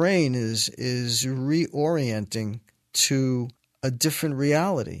your brain is reorienting to a different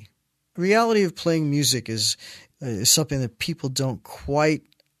reality. The reality of playing music is something that people don't quite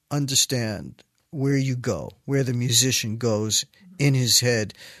understand where you go, where the musician goes in his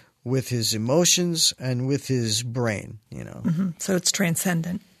head with his emotions and with his brain, Mm-hmm. So it's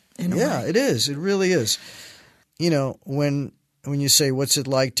transcendent in a way. Yeah, it is. It really is. When you say, what's it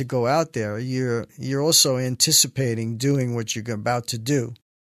like to go out there, you're also anticipating doing what you're about to do.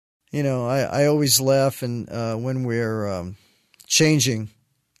 I always laugh and when we're changing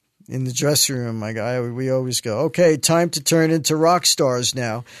in the dressing room, we always go, okay, time to turn into rock stars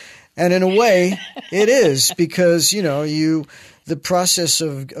now. And in a way, it is because, the process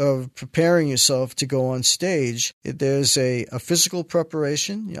of preparing yourself to go on stage, there's a physical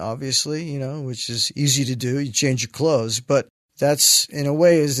preparation, obviously, which is easy to do. You change your clothes. But that's, in a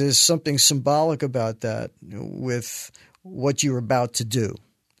way, there's something symbolic about that with what you're about to do.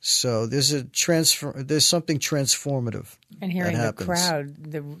 So there's there's something transformative. And hearing that the happens. crowd,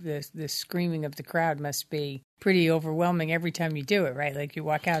 the screaming of the crowd must be pretty overwhelming every time you do it, right? Like you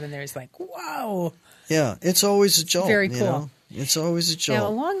walk out and there's like, whoa. Yeah, it's always a jolt. Very cool. You know? It's always a jolt. Now,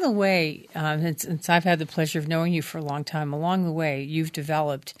 along the way, since I've had the pleasure of knowing you for a long time, along the way, you've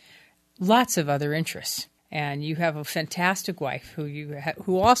developed lots of other interests. And you have a fantastic wife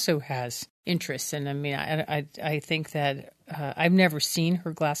who also has interests. And I mean, I think that I've never seen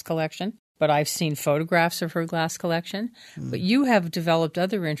her glass collection, but I've seen photographs of her glass collection. But you have developed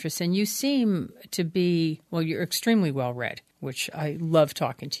other interests, and you seem to be, well, you're extremely well read, which I love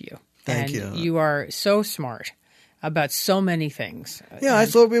talking to you. Thank you. And you are so smart about so many things. Yeah, I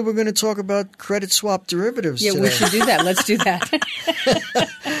thought we were going to talk about credit swap derivatives today. We should do that. Let's do that.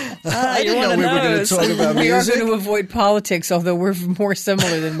 I didn't know we were going to talk about We music. are going to avoid politics, although we're more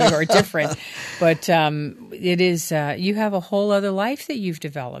similar than we are different. But it is you have a whole other life that you've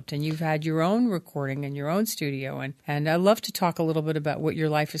developed, and you've had your own recording and your own studio. And I'd love to talk a little bit about what your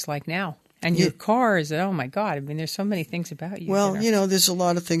life is like now. And your cars, oh my God, I mean, there's so many things about you. Well, there's a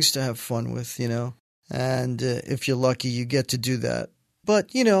lot of things to have fun with, and if you're lucky, you get to do that. But,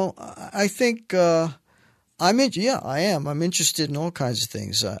 I think I am. I'm interested in all kinds of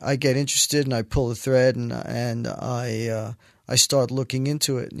things. I get interested and I pull the thread and I start looking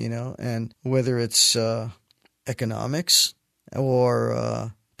into it, and whether it's economics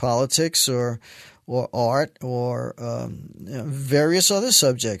or politics or art or various other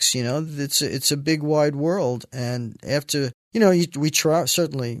subjects. It's a big wide world, and after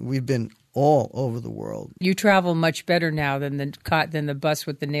certainly we've been all over the world. You travel much better now than the bus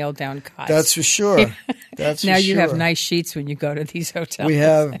with the nailed down cots. That's for sure. That's now for you sure. have nice sheets when you go to these hotels. We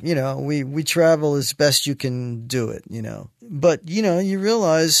have, we travel as best you can do it, But you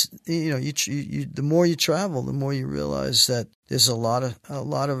realize, the more you travel, the more you realize that there's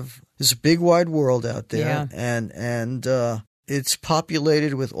there's a big wide world out there, and it's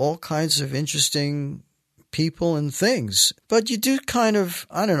populated with all kinds of interesting people and things. But you do kind of,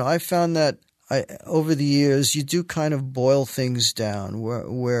 I don't know, I found that over the years, you do kind of boil things down,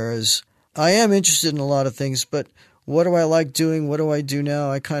 whereas I am interested in a lot of things, but what do I like doing? What do I do now?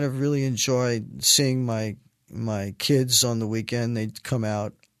 I kind of really enjoy seeing my kids on the weekend. They come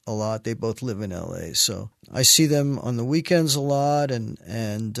out a lot. They both live in LA, so I see them on the weekends a lot,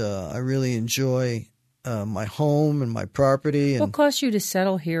 and I really enjoy my home and my property. What caused you to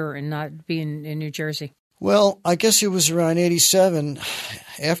settle here and not be in New Jersey? Well, I guess it was around 87.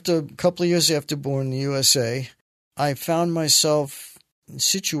 After a couple of years after born in the USA, I found myself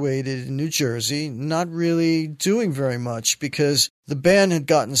situated in New Jersey, not really doing very much because the band had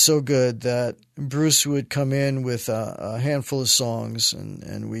gotten so good that Bruce would come in with a handful of songs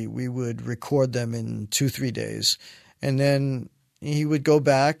and we would record them in 2-3 days. And then he would go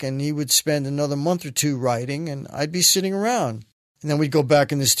back and he would spend another month or two writing, and I'd be sitting around. And then we'd go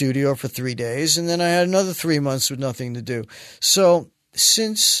back in the studio for 3 days, and then I had another 3 months with nothing to do. So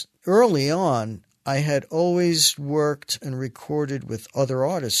since early on, I had always worked and recorded with other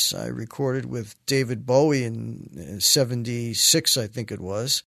artists. I recorded with David Bowie in 76, I think it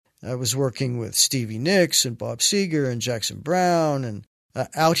was. I was working with Stevie Nicks and Bob Seger and Jackson Browne, and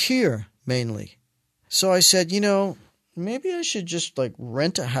out here mainly. So I said, maybe I should just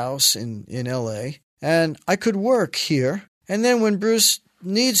rent a house in LA, and I could work here. And then when Bruce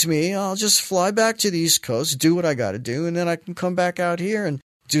needs me, I'll just fly back to the East Coast, do what I got to do, and then I can come back out here and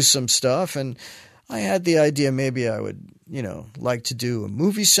do some stuff. And I had the idea maybe I would, like to do a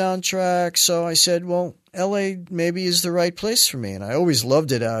movie soundtrack. So I said, well, LA maybe is the right place for me. And I always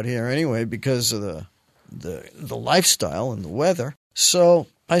loved it out here anyway because of the lifestyle and the weather. So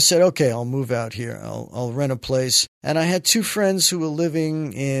I said, okay, I'll move out here. I'll rent a place. And I had 2 friends who were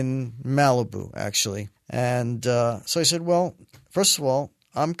living in Malibu, actually. And so I said, well, first of all,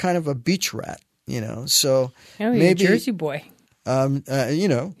 I'm kind of a beach rat, so you're maybe a Jersey boy.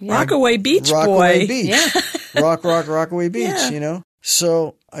 Rockaway Beach Rockaway boy. Beach. Yeah. Rockaway Beach, Yeah.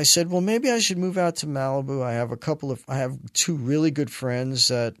 So I said, well, maybe I should move out to Malibu. I have 2 really good friends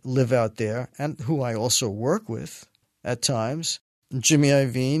that live out there and who I also work with at times. Jimmy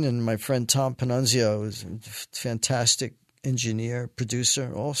Iovine and my friend Tom Panunzio is a fantastic engineer,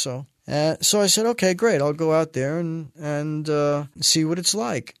 producer also. So I said, okay, great. I'll go out there and see what it's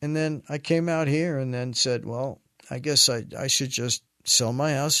like. And then I came out here and then said, well, I guess I should just sell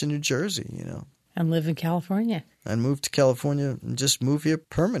my house in New Jersey, And live in California. And move to California and just move here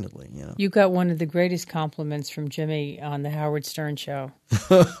permanently, You got one of the greatest compliments from Jimmy on the Howard Stern show,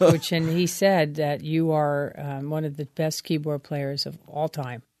 and he said that you are one of the best keyboard players of all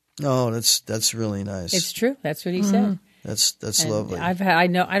time. Oh, that's really nice. It's true. That's what he said. That's And lovely. I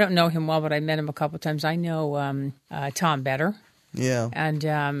don't know him well, but I met him a couple of times. I know Tom Better. Yeah.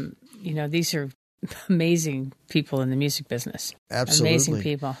 And, these are amazing people in the music business. Absolutely. Amazing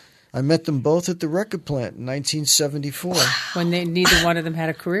people. I met them both at the record plant in 1974. When neither one of them had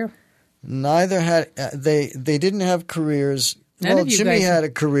a career. Neither had they didn't have careers. None well, of you Jimmy guys had a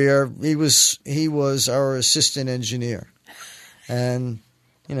career. He was our assistant engineer. And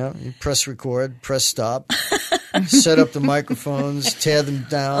you press record, press stop, set up the microphones, tear them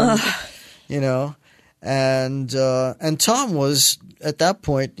down, And Tom was at that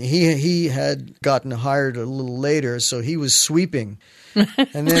point he had gotten hired a little later, so he was sweeping.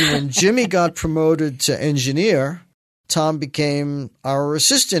 And then when Jimmy got promoted to engineer, Tom became our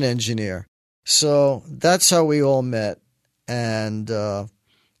assistant engineer. So that's how we all met. And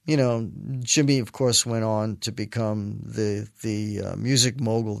Jimmy, of course, went on to become the music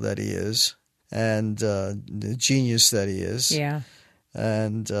mogul that he is, and the genius that he is. Yeah.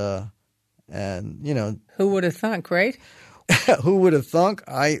 And who would have thunk, right? Who would have thunk?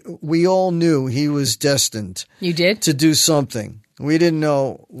 We all knew he was destined. You did? To do something. We didn't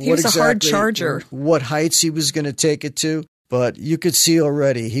know he was a hard charger. What heights he was going to take it to, but you could see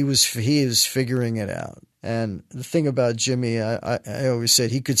already he is figuring it out. And the thing about Jimmy, I always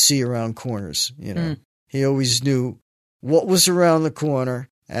said he could see around corners. He always knew what was around the corner,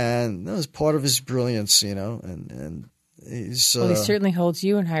 and that was part of his brilliance. And he's he certainly holds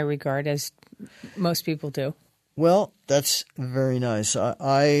you in high regard, as most people do. Well, that's very nice.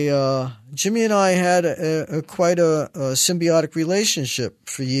 Jimmy and I had quite a symbiotic relationship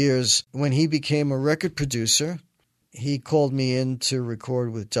for years. When he became a record producer, he called me in to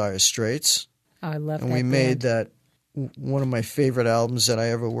record with Dire Straits. Oh, I love that. And we band. made that one of my favorite albums that I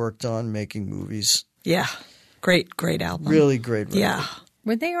ever worked on, Making Movies. Yeah. Great album. Really great record. Yeah.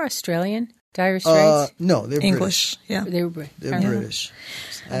 Were they Australian, Dire Straits? No, they're English. British. Yeah. They were British. They're British.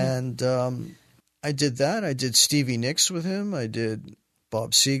 And I did that. I did Stevie Nicks with him. I did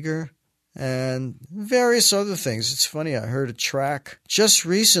Bob Seger and various other things. It's funny. I heard a track just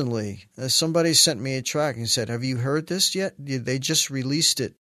recently. Somebody sent me a track and said, "Have you heard this yet?" They just released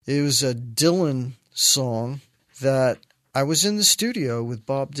it. It was a Dylan song that I was in the studio with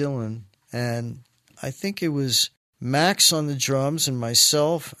Bob Dylan, and I think it was Max on the drums and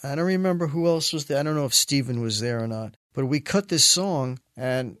myself. I don't remember who else was there. I don't know if Steven was there or not. But we cut this song,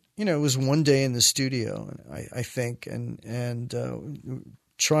 and it was one day in the studio, I think, and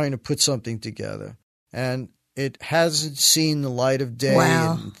trying to put something together. And it hasn't seen the light of day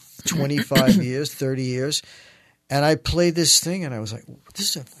in 25 years, 30 years. And I played this thing, and I was like,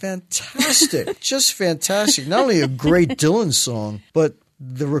 this is just fantastic. Not only a great Dylan song, but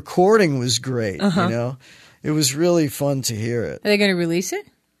the recording was great, It was really fun to hear it. Are they going to release it?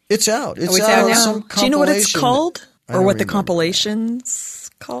 It's out. It's out now? Some Do you know what it's called? Or what the remember.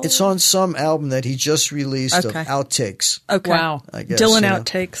 compilation's called? It's on some album that he just released of outtakes. Okay. Wow. I guess, Dylan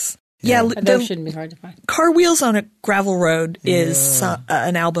outtakes. Yeah, those shouldn't be hard to find. Car Wheels on a Gravel Road is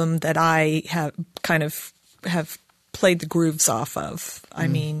an album that I have played the grooves off of. I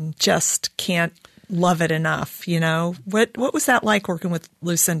mean, just can't love it enough, What was that like working with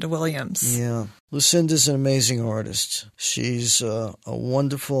Lucinda Williams? Yeah. Lucinda's an amazing artist. She's a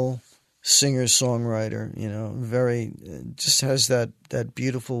wonderful singer-songwriter, just has that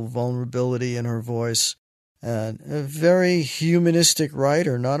beautiful vulnerability in her voice. And a very humanistic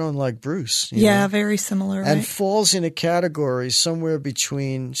writer, not unlike Bruce. Yeah, very similar. And right? falls in a category somewhere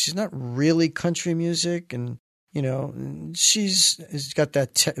between, she's not really country music, and she's got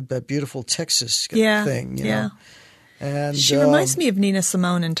that beautiful Texas thing, you know. And she reminds me of Nina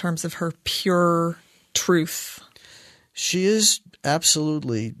Simone in terms of her pure truth. She is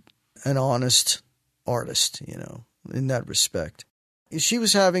absolutely an honest artist, in that respect. She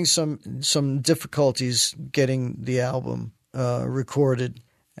was having some difficulties getting the album recorded,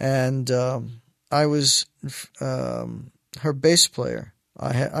 and I was her bass player.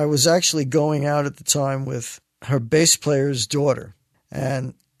 I was actually going out at the time with her bass player's daughter,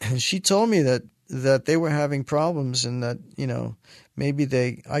 and she told me that they were having problems, and that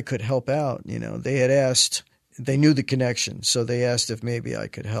maybe I could help out. They had asked, they knew the connection, so they asked if maybe I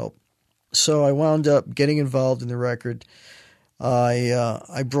could help. So I wound up getting involved in the record.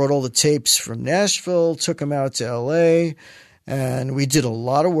 I brought all the tapes from Nashville, took them out to L.A., and we did a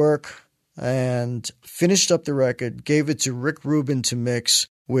lot of work and finished up the record, gave it to Rick Rubin to mix,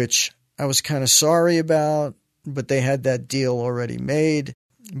 which I was kind of sorry about, but they had that deal already made.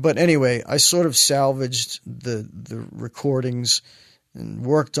 But anyway, I sort of salvaged the recordings and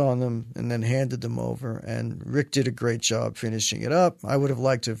worked on them and then handed them over. And Rick did a great job finishing it up. I would have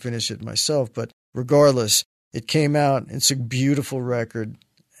liked to finish it myself, but regardless, it came out. It's a beautiful record.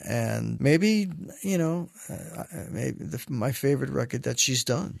 And maybe, my favorite record that she's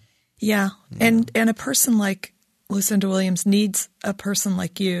done. Yeah. And a person like Lucinda Williams needs a person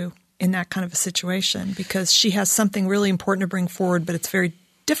like you in that kind of a situation, because she has something really important to bring forward, but it's very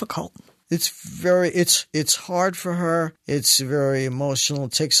difficult. It's hard for her. It's very emotional.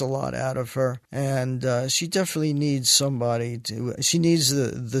 It takes a lot out of her. And she definitely needs somebody she needs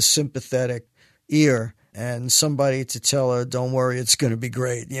the sympathetic ear and somebody to tell her, don't worry, it's going to be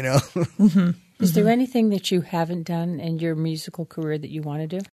great, Mm-hmm. Is there anything that you haven't done in your musical career that you want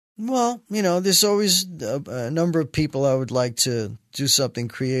to do? Well, there's always a number of people I would like to do something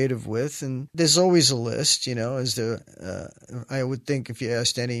creative with, and there's always a list, I would think if you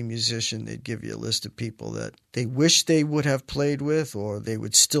asked any musician, they'd give you a list of people that they wish they would have played with or they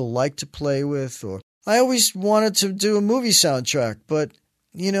would still like to play with. Or I always wanted to do a movie soundtrack, but,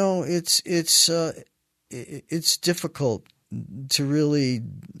 it's difficult to really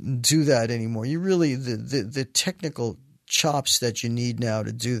do that anymore. You really, the technical chops that you need now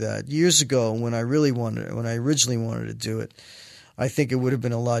to do that. Years ago, when I originally wanted to do it, I think it would have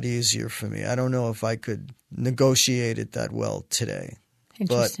been a lot easier for me. I don't know if I could negotiate it that well today.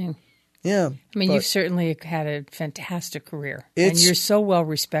 Interesting. But, yeah. I mean, you've certainly had a fantastic career, and you're so well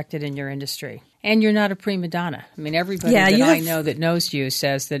respected in your industry. And you're not a prima donna. I mean, everybody I know that knows you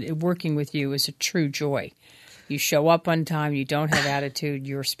says that working with you is a true joy. You show up on time. You don't have attitude.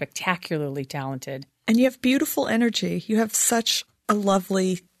 You're spectacularly talented. And you have beautiful energy. You have such a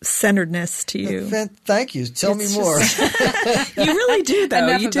lovely centeredness to you. Thank you. Tell me more. You really do, though.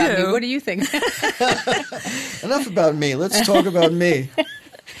 Enough you about do. me. What do you think? Enough about me. Let's talk about me.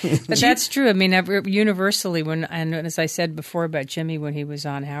 But that's true. I mean, universally, and as I said before about Jimmy when he was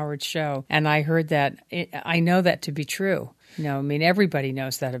on Howard's show, and I heard that, I know that to be true. I mean, everybody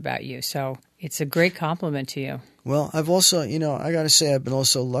knows that about you. So it's a great compliment to you. Well, I've also, I got to say, I've been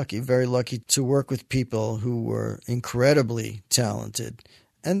also lucky, very lucky to work with people who were incredibly talented.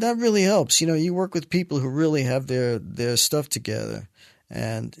 And that really helps. You work with people who really have their stuff together.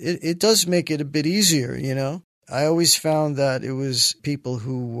 And it does make it a bit easier, I always found that it was people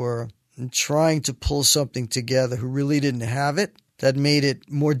who were trying to pull something together who really didn't have it that made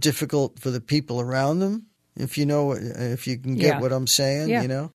it more difficult for the people around them, if you can get what I'm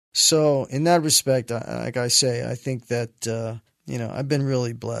saying, So in that respect, like I say, I think that, I've been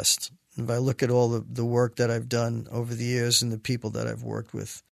really blessed. If I look at all the work that I've done over the years and the people that I've worked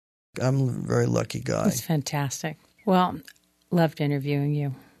with, I'm a very lucky guy. That's fantastic. Well, loved interviewing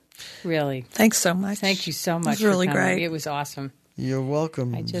you. Really. Thanks so much. Thank you so much. It was really great. It was awesome. You're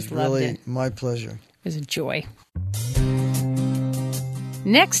welcome. I just loved it. Really, my pleasure. It was a joy.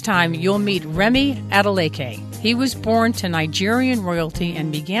 Next time, you'll meet Remi Adeleke. He was born to Nigerian royalty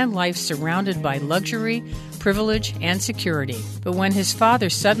and began life surrounded by luxury, privilege, and security. But when his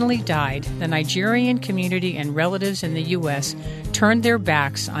father suddenly died, the Nigerian community and relatives in the U.S. turned their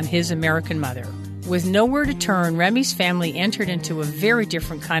backs on his American mother. With nowhere to turn, Remi's family entered into a very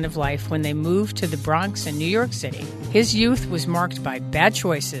different kind of life when they moved to the Bronx in New York City. His youth was marked by bad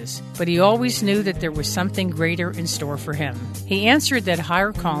choices, but he always knew that there was something greater in store for him. He answered that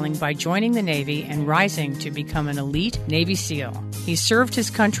higher calling by joining the Navy and rising to become an elite Navy SEAL. He served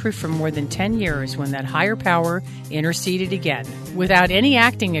his country for more than 10 years when that higher power interceded again. Without any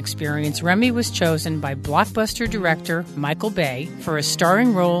acting experience, Remi was chosen by blockbuster director Michael Bay for a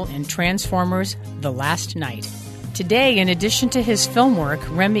starring role in Transformers: The Last Knight. Today, in addition to his film work,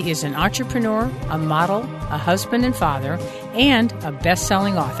 Remi is an entrepreneur, a model, a husband and father, and a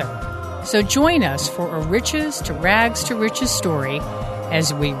best-selling author. So join us for a riches to rags to riches story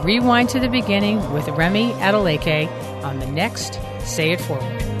as we rewind to the beginning with Remi Adeleke on the next Say It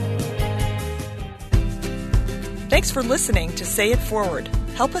Forward. Thanks for listening to Say It Forward.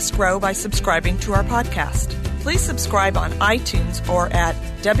 Help us grow by subscribing to our podcast. Please subscribe on iTunes or at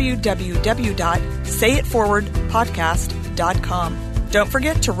www.sayitforwardpodcast.com. Don't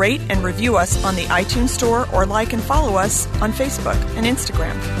forget to rate and review us on the iTunes Store or like and follow us on Facebook and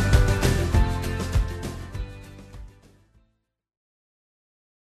Instagram.